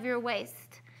side of your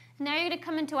waist. Now you're going to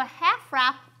come into a half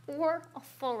wrap or a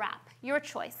full wrap. Your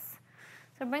choice.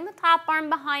 So bring the top arm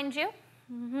behind you.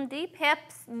 Deep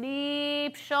hips,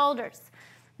 deep shoulders.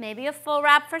 Maybe a full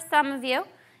wrap for some of you.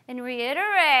 And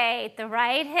reiterate, the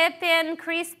right hip in,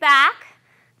 crease back.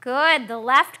 Good. The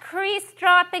left crease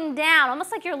dropping down,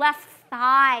 almost like your left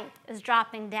thigh is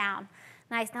dropping down.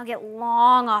 Nice. Now get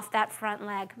long off that front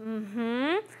leg.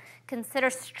 Consider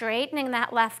straightening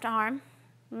that left arm.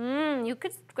 You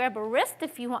could grab a wrist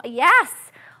if you want. Yes.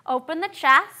 Open the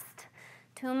chest.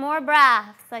 2 more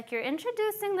breaths, like you're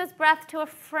introducing this breath to a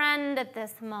friend at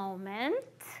this moment.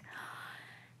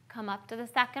 Come up to the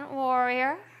second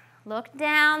warrior. Look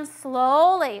down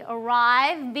slowly.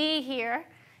 Arrive, be here.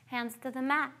 Hands to the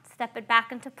mat. Step it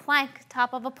back into plank,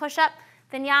 top of a push-up,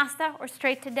 vinyasa, or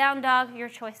straight to down dog, your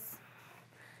choice.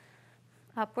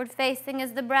 Upward facing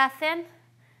is the breath in.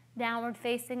 Downward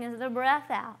facing is the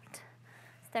breath out.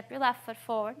 Step your left foot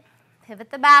forward. Pivot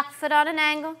the back foot on an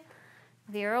angle.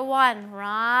 Vira 1,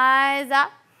 rise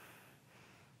up.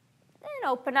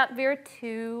 And open up Vira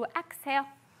 2, exhale.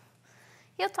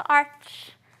 Heel to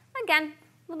arch. Again,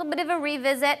 a little bit of a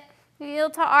revisit. Heel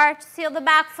to arch, seal the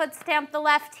back foot, stamp the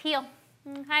left heel.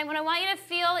 Okay, what I want you to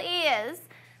feel is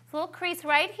a little crease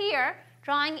right here,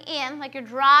 drawing in, like you're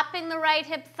dropping the right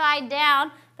hip thigh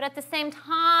down, but at the same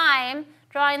time,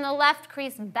 drawing the left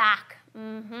crease back.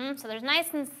 So there's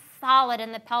nice and solid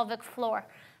in the pelvic floor.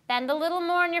 Bend a little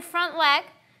more in your front leg,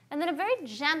 and then a very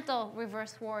gentle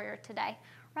reverse warrior today.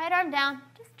 Right arm down,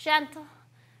 just gentle.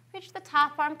 Reach the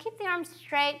top arm, keep the arms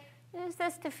straight. Use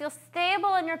this to feel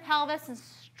stable in your pelvis and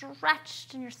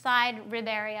stretched in your side rib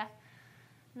area.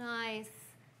 Nice.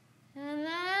 And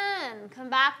then come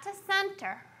back to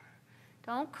center.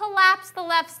 Don't collapse the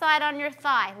left side on your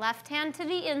thigh. Left hand to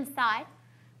the inside.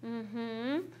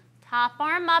 Top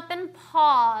arm up and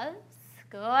pause.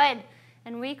 Good.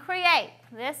 And recreate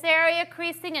this area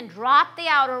creasing and drop the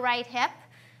outer right hip.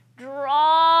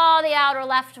 Draw the outer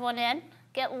left one in.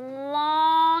 Get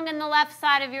long in the left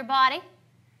side of your body.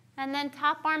 And then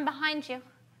top arm behind you.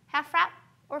 Half wrap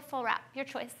or full wrap, your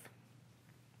choice.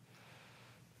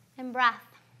 And breath.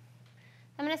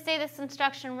 I'm going to say this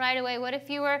instruction right away. What if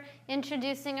you were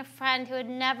introducing a friend who had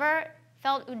never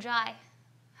felt ujjayi?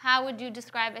 How would you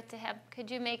describe it to him?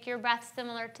 Could you make your breath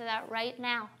similar to that right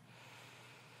now?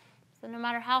 So no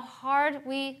matter how hard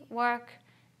we work,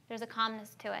 there's a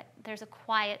calmness to it. There's a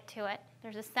quiet to it.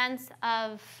 There's a sense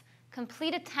of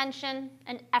complete attention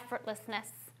and effortlessness.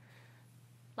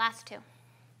 Last two.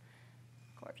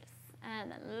 Gorgeous.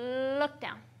 And then look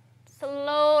down.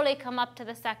 Slowly come up to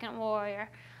the second warrior.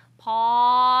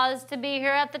 Pause to be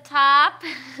here at the top.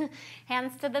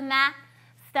 Hands to the mat.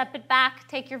 Step it back.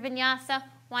 Take your vinyasa.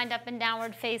 Wind up in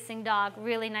downward facing dog.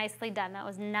 Really nicely done. That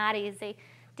was not easy.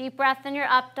 Deep breath in your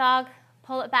up dog.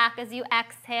 Pull it back as you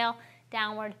exhale.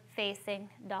 Downward facing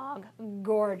dog.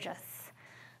 Gorgeous.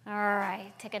 All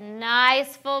right. Take a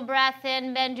nice full breath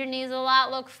in. Bend your knees a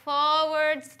lot. Look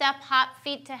forward. Step hop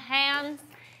feet to hands.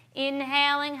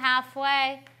 Inhaling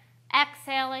halfway.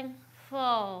 Exhaling.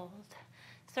 Fold.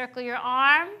 Circle your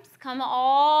arms. Come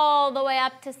all the way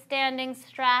up to standing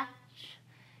stretch.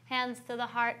 Hands to the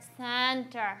heart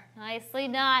center. Nicely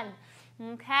done.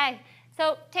 Okay.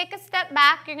 So take a step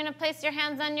back. You're going to place your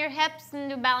hands on your hips and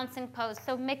do balancing pose.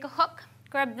 So make a hook.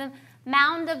 Grab the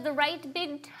mound of the right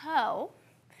big toe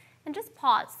and just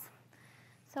pause.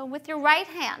 So with your right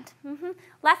hand,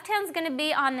 left hand's going to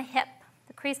be on the hip,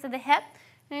 the crease of the hip.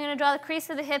 And you're going to draw the crease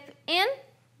of the hip in.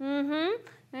 You're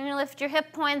going to lift your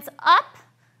hip points up.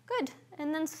 Good.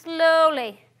 And then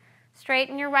slowly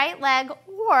straighten your right leg,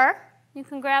 or you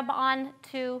can grab on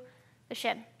to the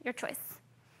shin, your choice.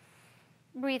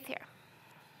 Breathe here.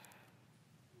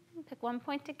 Pick one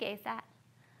point to gaze at.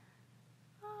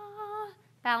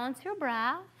 Balance your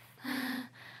breath.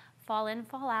 Fall in,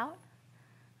 fall out.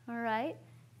 All right.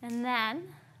 And then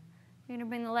you're going to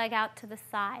bring the leg out to the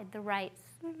side, the right.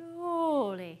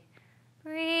 Slowly.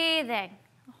 Breathing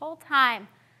the whole time.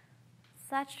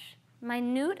 Such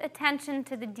minute attention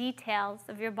to the details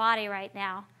of your body right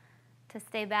now to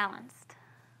stay balanced.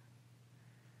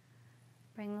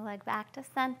 Bring the leg back to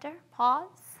center. Pause.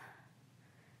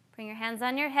 Bring your hands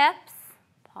on your hips.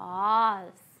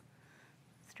 Pause.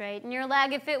 Straighten your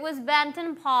leg if it was bent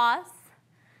and pause.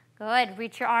 Good.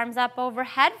 Reach your arms up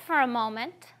overhead for a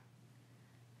moment.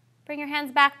 Bring your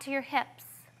hands back to your hips.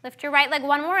 Lift your right leg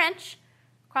 1 more inch.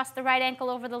 Cross the right ankle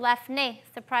over the left knee.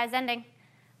 Surprise ending.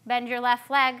 Bend your left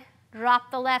leg.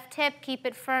 Drop the left hip. Keep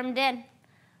it firmed in.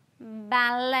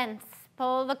 Balance.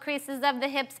 Pull the creases of the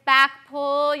hips back.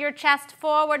 Pull your chest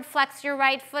forward. Flex your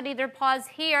right foot. Either pause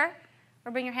here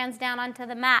or bring your hands down onto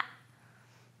the mat.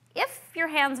 If your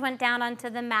hands went down onto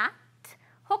the mat,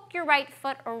 hook your right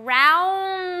foot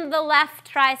around the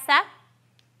left tricep.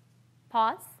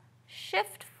 Pause.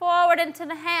 Shift forward into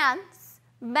the hands.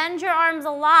 Bend your arms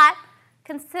a lot.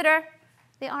 Consider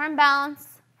the arm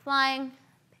balance, flying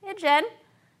pigeon.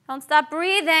 Don't stop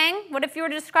breathing. What if you were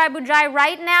to describe Ujjayi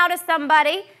right now to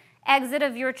somebody? Exit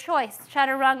of your choice.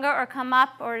 Chaturanga or come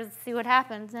up or see what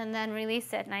happens and then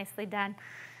release it. Nicely done.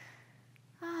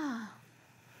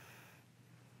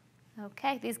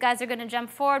 Okay, these guys are going to jump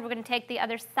forward. We're going to take the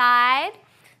other side.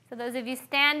 So those of you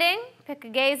standing, pick a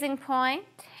gazing point.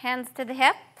 Hands to the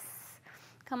hips.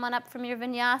 Come on up from your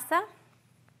vinyasa.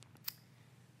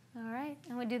 All right,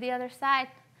 and we do the other side.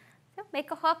 So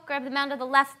make a hook. Grab the mound of the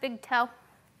left big toe.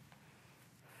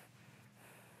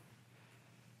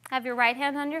 Have your right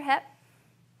hand on your hip.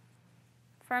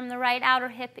 Firm the right outer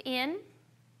hip in.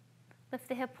 Lift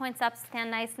the hip points up.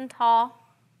 Stand nice and tall.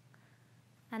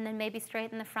 And then maybe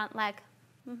straighten the front leg.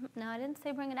 No, I didn't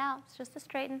say bring it out. It's just a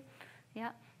straighten.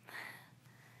 Yep.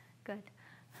 Good.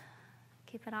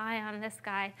 Keep an eye on this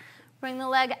guy. Bring the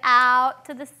leg out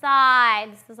to the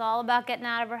side. This is all about getting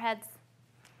out of our heads.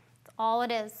 That's all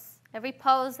it is. Every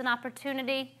pose an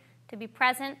opportunity to be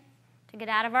present, to get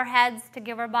out of our heads, to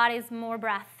give our bodies more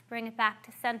breath. Bring it back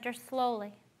to center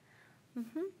slowly.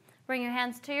 Bring your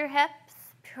hands to your hips.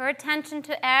 Pure attention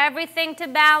to everything to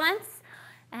balance.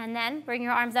 And then bring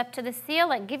your arms up to the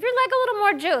ceiling. Give your leg a little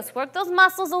more juice. Work those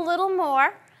muscles a little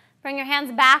more. Bring your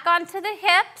hands back onto the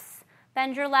hips.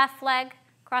 Bend your left leg.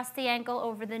 Cross the ankle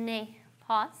over the knee.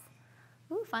 Pause.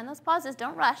 Ooh, find those pauses,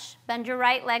 don't rush. Bend your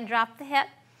right leg, drop the hip.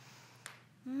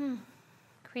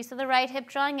 Crease of the right hip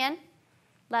drawing in.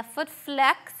 Left foot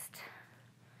flexed.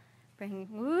 Bring,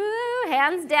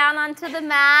 hands down onto the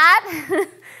mat.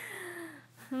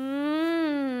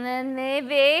 And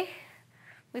maybe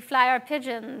we fly our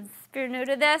pigeons. If you're new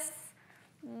to this,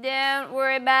 don't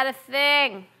worry about a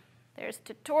thing. There's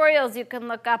tutorials you can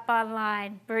look up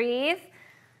online. Breathe.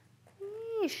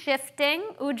 Shifting.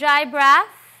 Ujjayi breath.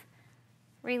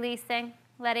 Releasing.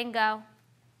 Letting go.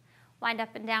 Wind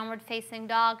up in downward facing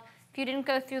dog. If you didn't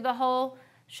go through the whole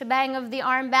shebang of the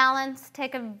arm balance,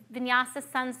 take a vinyasa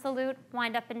sun salute.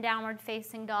 Wind up in downward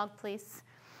facing dog, please.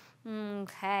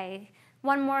 Okay.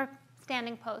 One more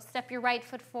standing pose. Step your right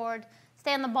foot forward.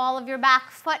 Stay on the ball of your back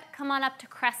foot. Come on up to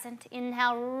crescent.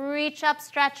 Inhale, reach up,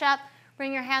 stretch up.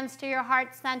 Bring your hands to your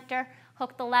heart center.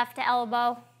 Hook the left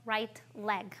elbow, right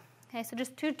leg. Okay, so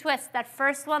just 2 twists. That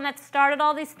first one that started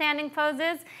all these standing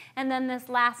poses, and then this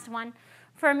last one.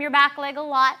 Firm your back leg a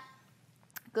lot.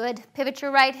 Good. Pivot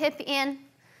your right hip in.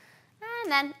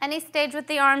 And then any stage with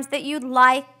the arms that you'd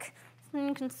like.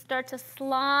 You can start to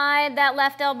slide that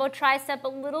left elbow tricep a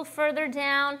little further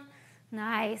down.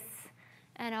 Nice.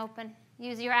 And open.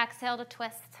 Use your exhale to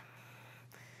twist.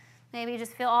 Maybe you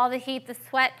just feel all the heat, the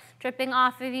sweat dripping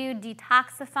off of you,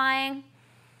 detoxifying.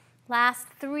 Last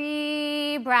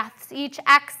 3 breaths. Each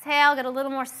exhale, get a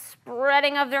little more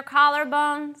spreading of their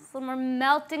collarbones, a little more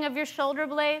melting of your shoulder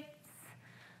blades.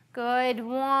 Good.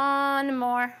 1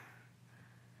 more.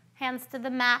 Hands to the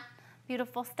mat.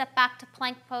 Beautiful. Step back to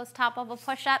plank pose, top of a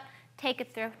push-up. Take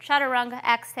it through. Chaturanga,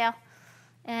 exhale.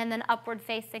 And then upward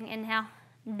facing, inhale.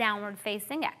 Downward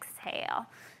facing, exhale.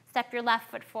 Step your left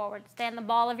foot forward. Stay on the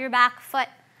ball of your back foot.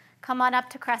 Come on up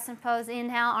to crescent pose.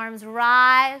 Inhale, arms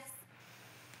rise.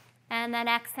 And then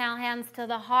exhale, hands to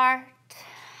the heart.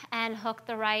 And hook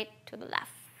the right to the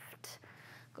left.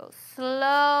 Go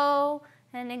slow.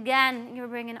 And again, you're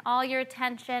bringing all your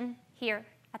attention here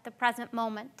at the present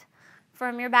moment.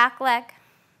 Firm your back leg.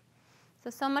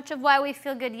 So much of why we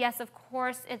feel good, yes, of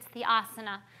course, it's the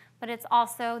asana, but it's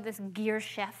also this gear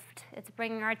shift. It's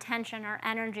bringing our attention, our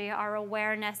energy, our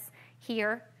awareness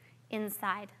here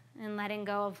inside and letting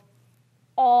go of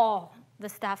all the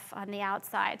stuff on the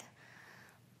outside.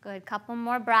 Good. Couple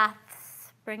more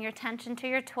breaths. Bring your attention to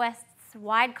your twists.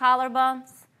 Wide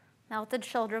collarbones, melted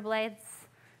shoulder blades.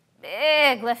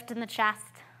 Big lift in the chest.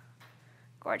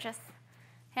 Gorgeous.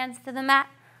 Hands to the mat.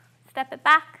 Step it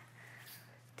back.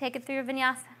 Take it through your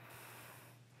vinyasa.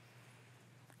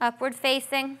 Upward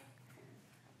facing.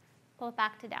 Pull it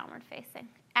back to downward facing.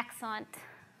 Excellent.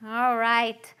 All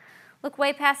right. Look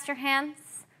way past your hands.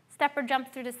 Step or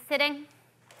jump through to sitting.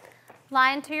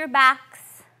 Lie into your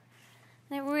backs.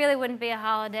 And it really wouldn't be a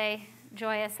holiday,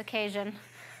 joyous occasion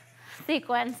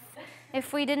sequence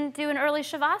if we didn't do an early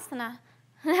Shavasana.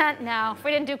 No, if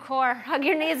we didn't do core. Hug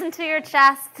your knees into your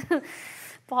chest.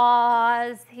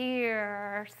 Pause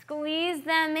here. Squeeze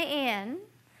them in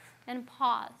and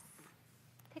pause.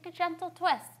 Take a gentle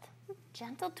twist.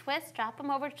 Gentle twist. Drop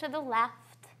them over to the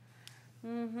left.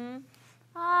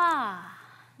 Ah,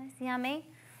 that's yummy.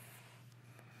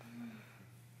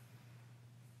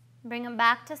 Bring them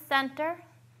back to center.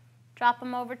 Drop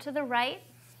them over to the right.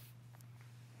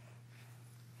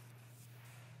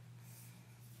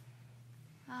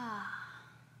 Ah.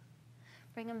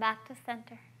 Bring them back to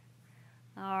center.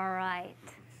 All right.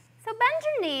 So bend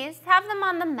your knees. Have them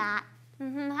on the mat.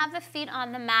 Have the feet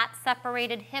on the mat,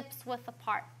 separated hips width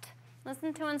apart.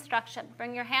 Listen to instruction.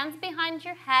 Bring your hands behind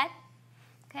your head.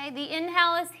 Okay, the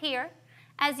inhale is here.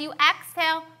 As you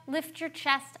exhale, lift your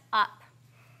chest up.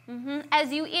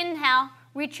 As you inhale,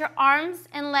 reach your arms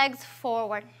and legs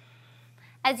forward.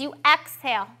 As you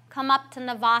exhale, come up to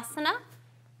Navasana.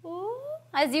 Ooh.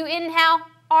 As you inhale,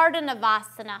 Ardha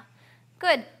Navasana.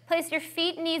 Good. Place your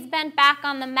feet, knees bent back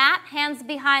on the mat, hands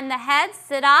behind the head,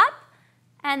 sit up,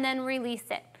 and then release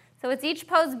it. So it's each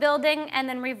pose building and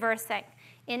then reversing.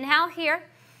 Inhale here.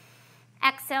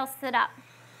 Exhale, sit up.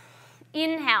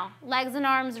 Inhale, legs and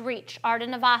arms reach, Ardha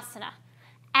Navasana.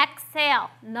 Exhale,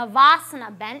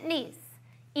 Navasana, bent knees.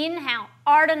 Inhale,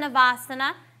 Ardha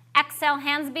Navasana. Exhale,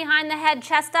 hands behind the head,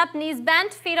 chest up, knees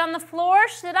bent, feet on the floor,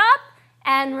 sit up,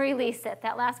 and release it.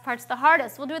 That last part's the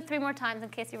hardest. We'll do it 3 more times in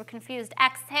case you were confused.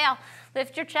 Exhale,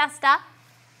 lift your chest up.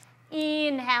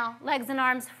 Inhale, legs and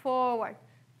arms forward.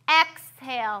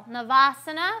 Exhale,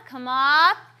 Navasana, come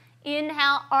up.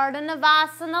 Inhale, Ardha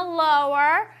Navasana,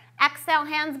 lower. Exhale,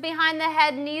 hands behind the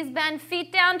head, knees bend,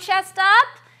 feet down, chest up.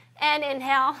 And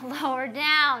inhale, lower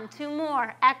down. 2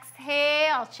 more.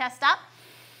 Exhale, chest up.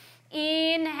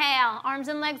 Inhale, arms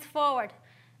and legs forward.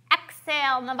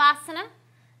 Exhale, Navasana.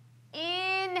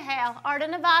 Inhale, Ardha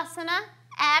Navasana.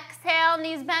 Exhale,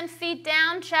 knees bent, feet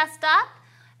down, chest up.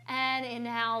 And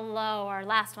inhale, lower.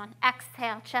 Last one.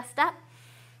 Exhale, chest up.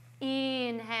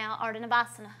 Inhale, Ardha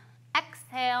Navasana.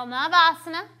 Exhale,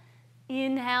 Navasana.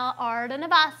 Inhale, Ardha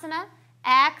Navasana.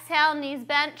 Exhale, knees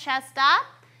bent, chest up.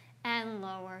 And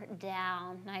lower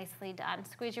down. Nicely done.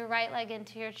 Squeeze your right leg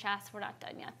into your chest. We're not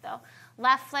done yet, though.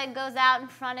 Left leg goes out in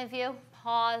front of you.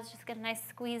 Pause. Just get a nice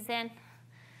squeeze in.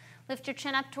 Lift your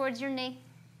chin up towards your knee.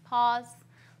 Pause.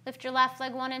 Lift your left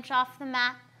leg 1 inch off the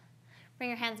mat.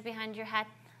 Bring your hands behind your head.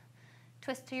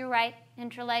 Twist to your right.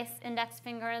 Interlace index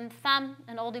finger and thumb.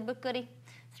 An oldie but goodie.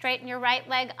 Straighten your right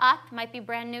leg up. Might be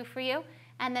brand new for you.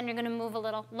 And then you're going to move a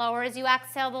little. Lower as you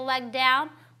exhale the leg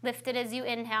down. Lift it as you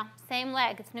inhale. Same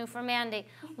leg. It's new for Mandy.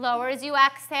 Lower as you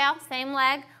exhale. Same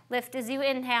leg. Lift as you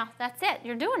inhale. That's it.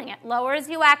 You're doing it. Lower as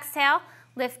you exhale.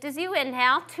 Lift as you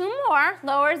inhale. 2 more.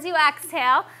 Lower as you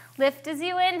exhale. Lift as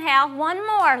you inhale. 1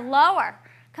 more. Lower.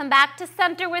 Come back to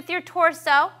center with your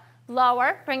torso.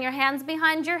 Lower. Bring your hands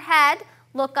behind your head.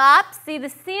 Look up. See the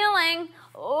ceiling.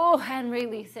 Oh, and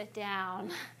release it down.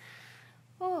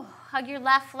 Oh, hug your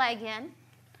left leg in.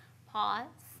 Pause.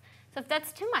 So if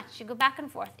that's too much, you go back and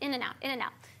forth, in and out, in and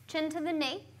out. Chin to the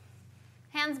knee,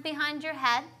 hands behind your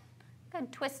head.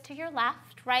 Good, twist to your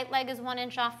left. Right leg is 1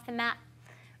 inch off the mat.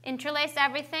 Interlace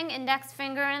everything, index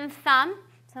finger and thumb.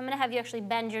 So I'm going to have you actually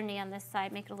bend your knee on this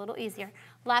side, make it a little easier.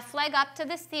 Left leg up to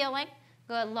the ceiling.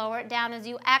 Good, lower it down as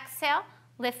you exhale.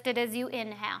 Lift it as you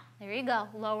inhale. There you go.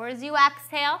 Lower as you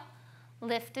exhale.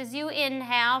 Lift as you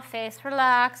inhale. Face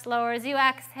relaxed. Lower as you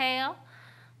exhale.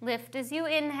 Lift as you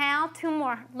inhale. 2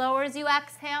 more. Lower as you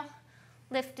exhale.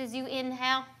 Lift as you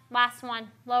inhale. Last one.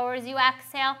 Lower as you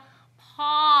exhale.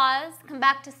 Pause. Come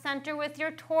back to center with your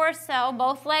torso.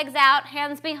 Both legs out.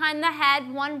 Hands behind the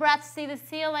head. 1 breath. See the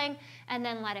ceiling. And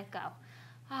then let it go.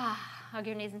 Hug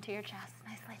your knees into your chest.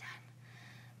 Nicely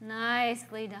done.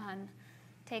 Nicely done.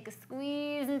 Take a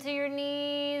squeeze into your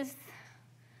knees.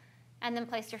 And then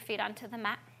place your feet onto the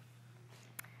mat.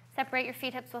 Separate your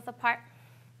feet hips width apart.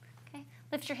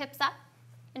 Lift your hips up.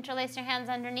 Interlace your hands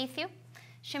underneath you.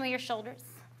 Shimmy your shoulders.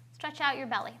 Stretch out your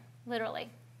belly, literally.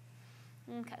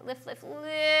 Okay, lift, lift,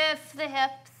 lift the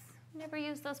hips. Never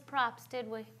used those props, did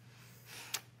we?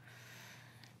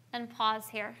 And pause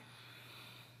here.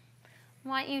 I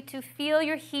want you to feel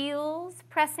your heels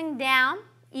pressing down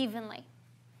evenly.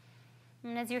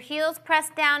 And as your heels press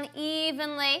down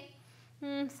evenly,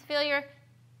 feel your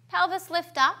pelvis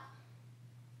lift up.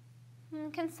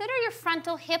 And consider your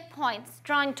frontal hip points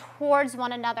drawing towards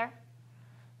one another.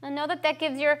 And know that that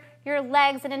gives your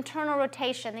legs an internal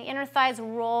rotation. The inner thighs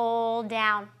roll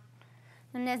down.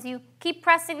 And as you keep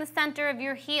pressing the center of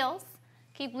your heels,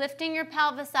 keep lifting your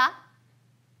pelvis up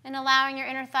and allowing your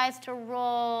inner thighs to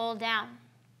roll down.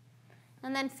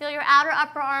 And then feel your outer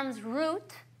upper arms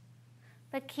root,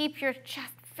 but keep your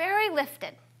chest very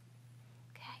lifted.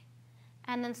 Okay.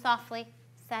 And then softly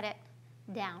set it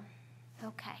down.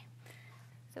 Okay.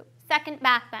 So second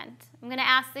back bend. I'm going to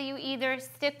ask that you either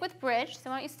stick with bridge, so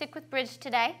why don't you stick with bridge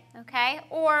today, okay?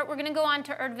 Or we're going to go on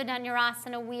to Urdhva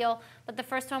Dhanurasana wheel, but the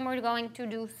first one we're going to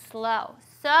do slow.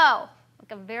 So,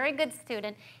 like a very good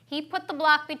student, he put the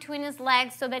block between his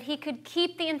legs so that he could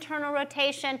keep the internal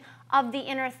rotation of the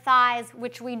inner thighs,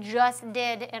 which we just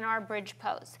did in our bridge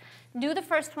pose. Do the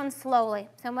first one slowly.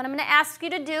 So what I'm going to ask you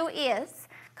to do is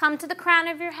come to the crown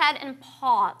of your head and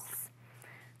pause.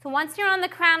 So once you're on the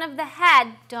crown of the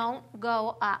head, don't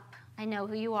go up. I know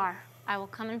who you are. I will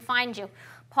come and find you.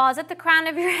 Pause at the crown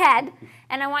of your head,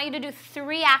 and I want you to do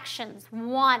 3 actions.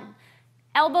 1,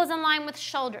 elbows in line with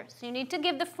shoulders. You need to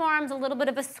give the forearms a little bit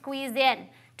of a squeeze in.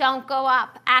 Don't go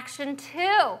up. Action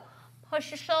 2, push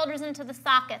your shoulders into the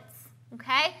sockets.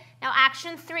 Okay? Now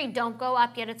action 3, don't go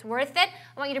up yet. It's worth it.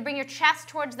 I want you to bring your chest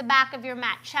towards the back of your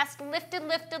mat. Chest lifted,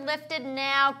 lifted, lifted.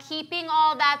 Now keeping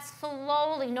all that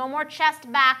slowly. No more chest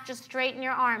back, just straighten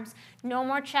your arms. No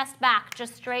more chest back,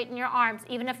 just straighten your arms,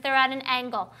 even if they're at an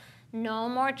angle. No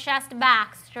more chest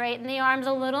back. Straighten the arms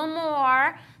a little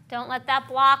more. Don't let that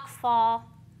block fall.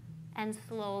 And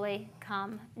slowly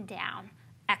come down.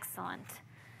 Excellent.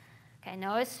 Okay,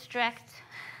 no, it's strict.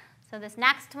 So this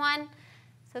next one,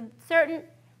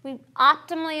 we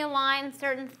optimally align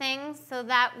certain things so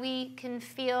that we can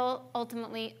feel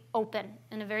ultimately open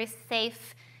in a very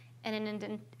safe and in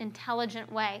an intelligent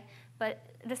way. But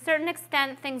to a certain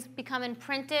extent, things become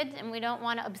imprinted and we don't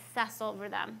want to obsess over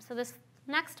them. So this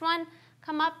next one,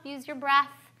 come up, use your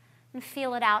breath, and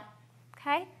feel it out.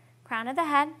 Okay? Crown of the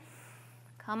head.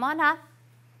 Come on up.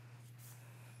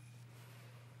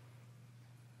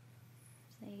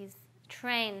 So he's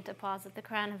trained to pause at the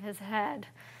crown of his head.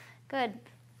 Good.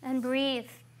 And breathe.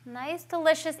 Nice,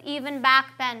 delicious, even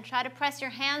back bend. Try to press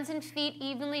your hands and feet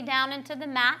evenly down into the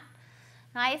mat.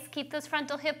 Nice, keep those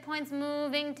frontal hip points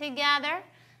moving together.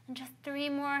 And just 3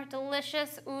 more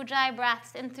delicious ujjayi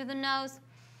breaths. In through the nose,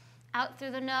 out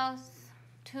through the nose.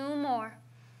 2 more.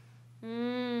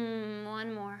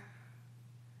 1 more.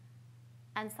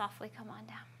 And softly come on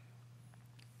down.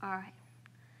 All right.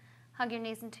 Hug your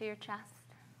knees into your chest.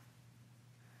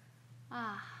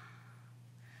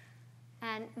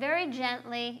 And very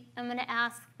gently, I'm going to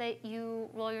ask that you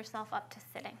roll yourself up to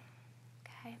sitting.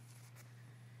 Okay.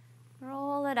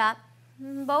 Roll it up.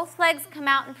 Both legs come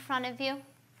out in front of you.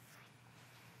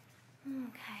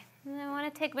 Okay. And I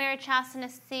want to take Virachasana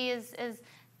C as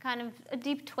kind of a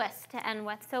deep twist to end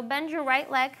with. So bend your right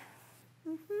leg.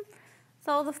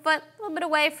 Sole of the foot a little bit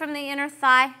away from the inner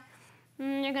thigh.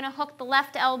 And you're going to hook the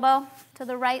left elbow to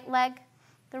the right leg.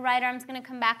 The right arm's going to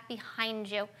come back behind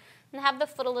you. And have the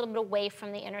foot a little bit away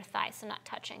from the inner thigh, so not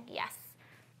touching. Yes.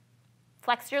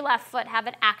 Flex your left foot, have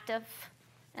it active.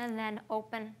 And then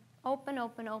open, open,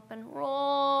 open, open.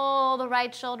 Roll the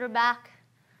right shoulder back.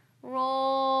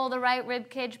 Roll the right rib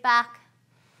cage back.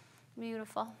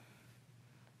 Beautiful.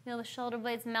 Feel the shoulder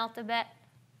blades melt a bit.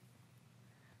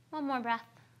 1 more breath.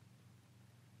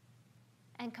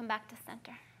 And come back to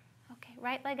center. Okay,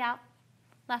 right leg out,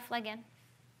 left leg in.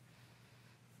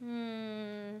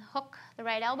 Hook the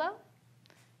right elbow.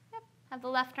 Yep. Have the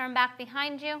left arm back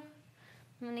behind you.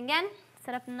 And again,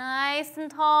 sit up nice and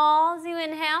tall as you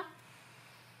inhale.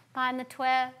 Find the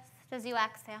twist as you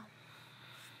exhale.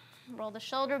 Roll the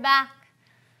shoulder back.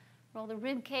 Roll the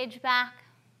rib cage back.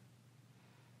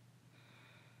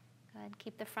 Good.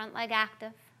 Keep the front leg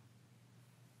active.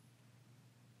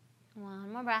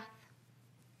 1 more breath.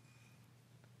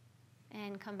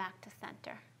 And come back to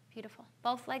center. Beautiful.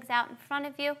 Both legs out in front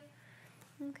of you.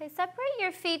 Okay, separate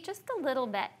your feet just a little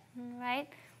bit, all right?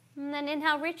 And then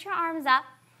inhale, reach your arms up.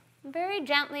 Very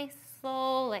gently,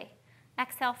 slowly.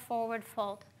 Exhale, forward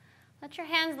fold. Let your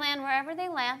hands land wherever they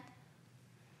land.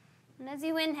 And as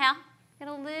you inhale, get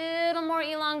a little more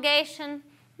elongation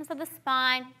into the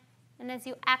spine. And as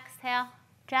you exhale,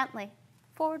 gently,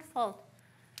 forward fold.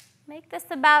 Make this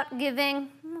about giving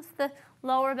almost the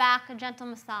lower back a gentle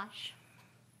massage.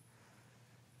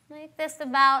 Make this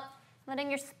about letting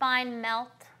your spine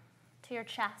melt to your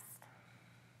chest.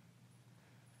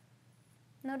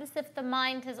 Notice if the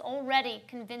mind has already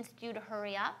convinced you to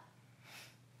hurry up,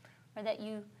 or that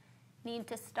you need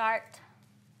to start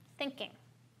thinking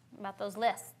about those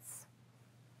lists.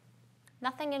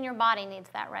 Nothing in your body needs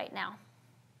that right now.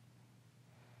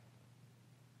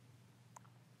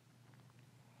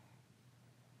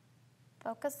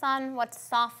 Focus on what's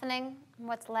softening and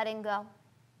what's letting go.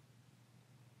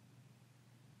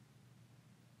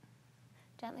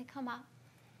 Gently come up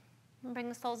and bring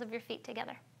the soles of your feet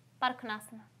together. Baddha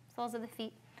Konasana, soles of the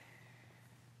feet.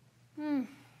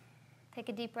 Take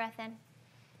a deep breath in.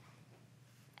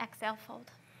 Exhale, fold.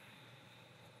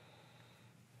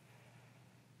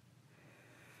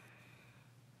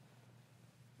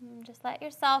 Just let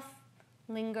yourself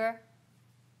linger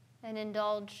and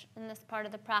indulge in this part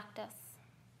of the practice.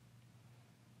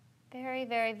 Very,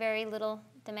 very, very little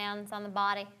demands on the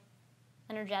body,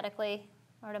 energetically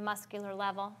or at a muscular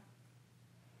level.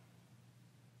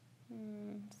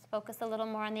 Just focus a little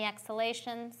more on the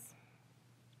exhalations.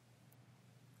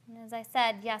 And as I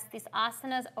said, yes, these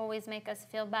asanas always make us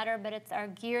feel better, but it's our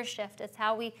gear shift. It's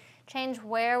how we change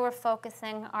where we're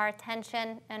focusing our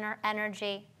attention and our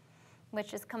energy,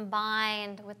 which is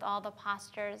combined with all the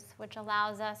postures, which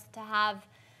allows us to have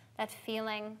that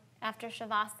feeling after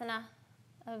Shavasana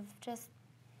of just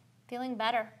feeling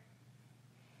better,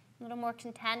 a little more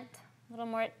content, a little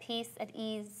more at peace, at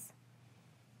ease.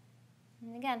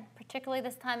 And again, particularly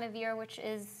this time of year, which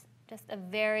is just a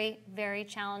very, very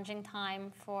challenging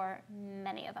time for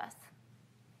many of us.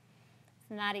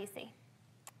 It's not easy.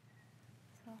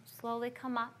 So slowly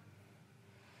come up.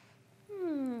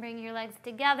 Bring your legs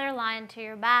together, lie into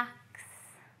your backs.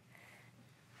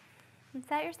 And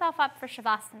set yourself up for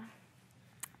Shavasana.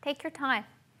 Take your time.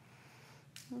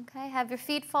 Okay, have your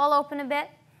feet fall open a bit.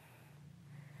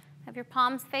 Have your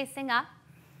palms facing up.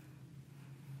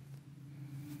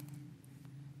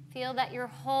 Feel that your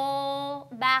whole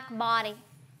back body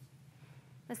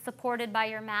is supported by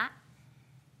your mat.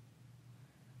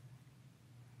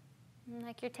 And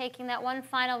like you're taking that one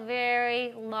final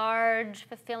very large,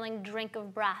 fulfilling drink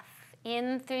of breath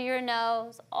in through your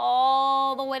nose,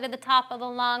 all the way to the top of the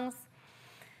lungs.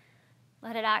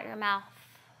 Let it out your mouth.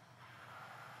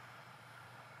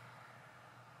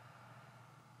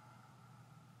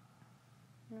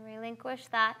 And relinquish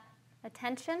that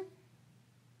attention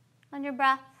on your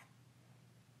breath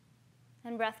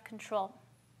and breath control.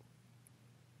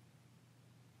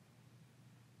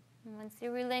 And once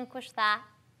you relinquish that,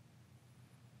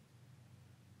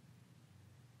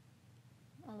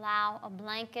 allow a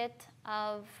blanket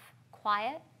of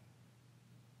quiet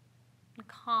and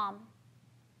calm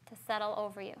to settle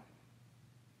over you.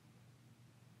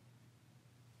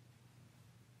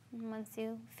 And once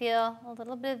you feel a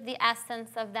little bit of the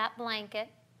essence of that blanket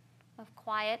of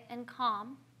quiet and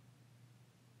calm,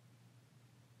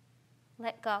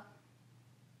 let go.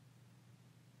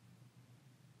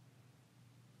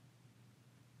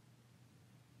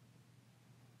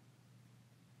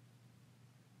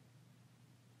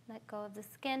 Let go of the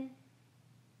skin,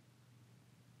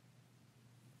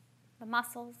 the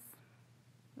muscles,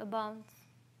 the bones,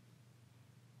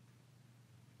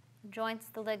 the joints,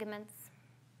 the ligaments.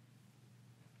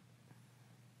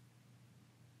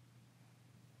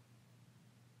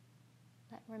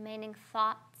 Let remaining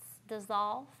thoughts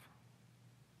dissolve.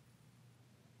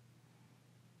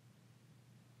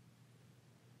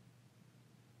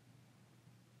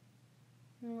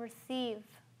 And receive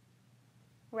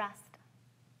rest.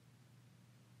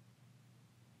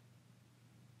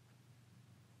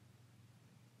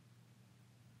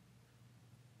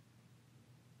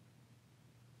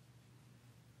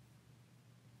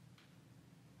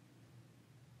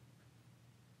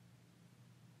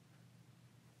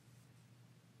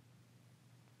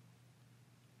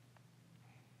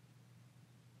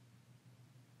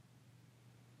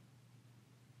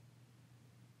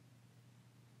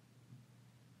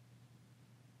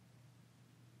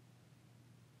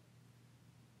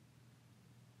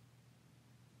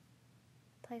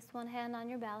 Place one hand on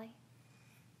your belly,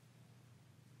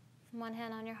 and one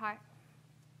hand on your heart.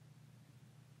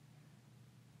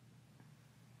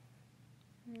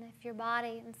 And if your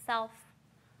body and self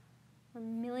were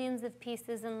millions of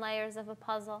pieces and layers of a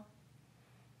puzzle,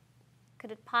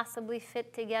 could it possibly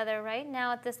fit together right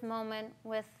now at this moment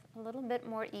with a little bit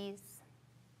more ease?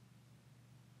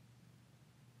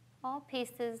 All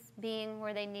pieces being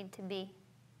where they need to be.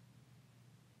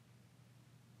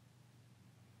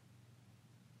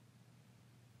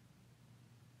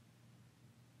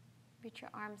 Reach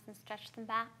your arms and stretch them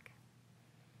back.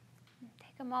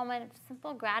 Take a moment of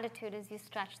simple gratitude as you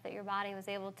stretch that your body was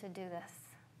able to do this.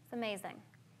 It's amazing.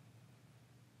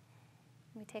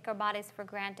 We take our bodies for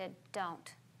granted.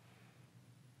 Don't.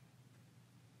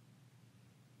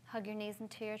 Hug your knees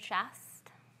into your chest.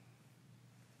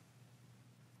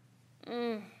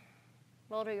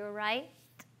 Roll your right.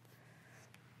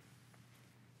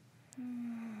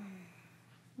 And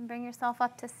bring yourself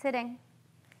up to sitting.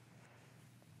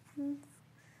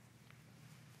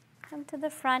 Come to the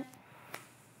front.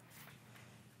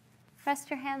 Rest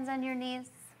your hands on your knees.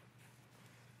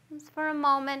 Just for a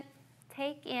moment,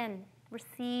 take in,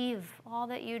 receive all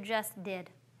that you just did.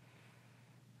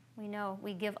 We know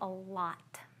we give a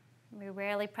lot. We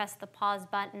rarely press the pause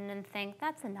button and think,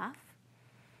 that's enough.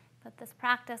 But this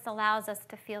practice allows us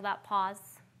to feel that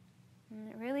pause. And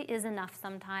it really is enough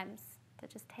sometimes to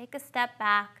just take a step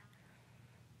back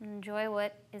and enjoy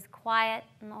what is quiet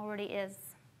and already is.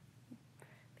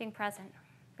 Being present.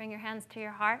 Bring your hands to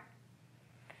your heart.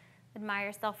 Admire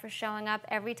yourself for showing up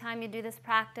every time you do this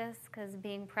practice, because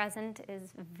being present is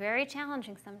very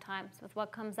challenging sometimes with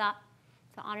what comes up.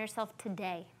 So honor yourself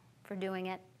today for doing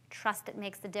it. Trust it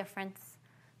makes a difference.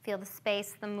 Feel the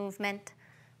space, the movement.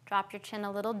 Drop your chin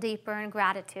a little deeper in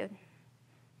gratitude.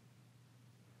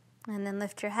 And then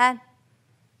lift your head.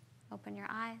 Open your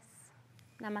eyes.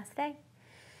 Namaste.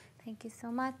 Thank you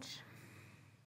so much.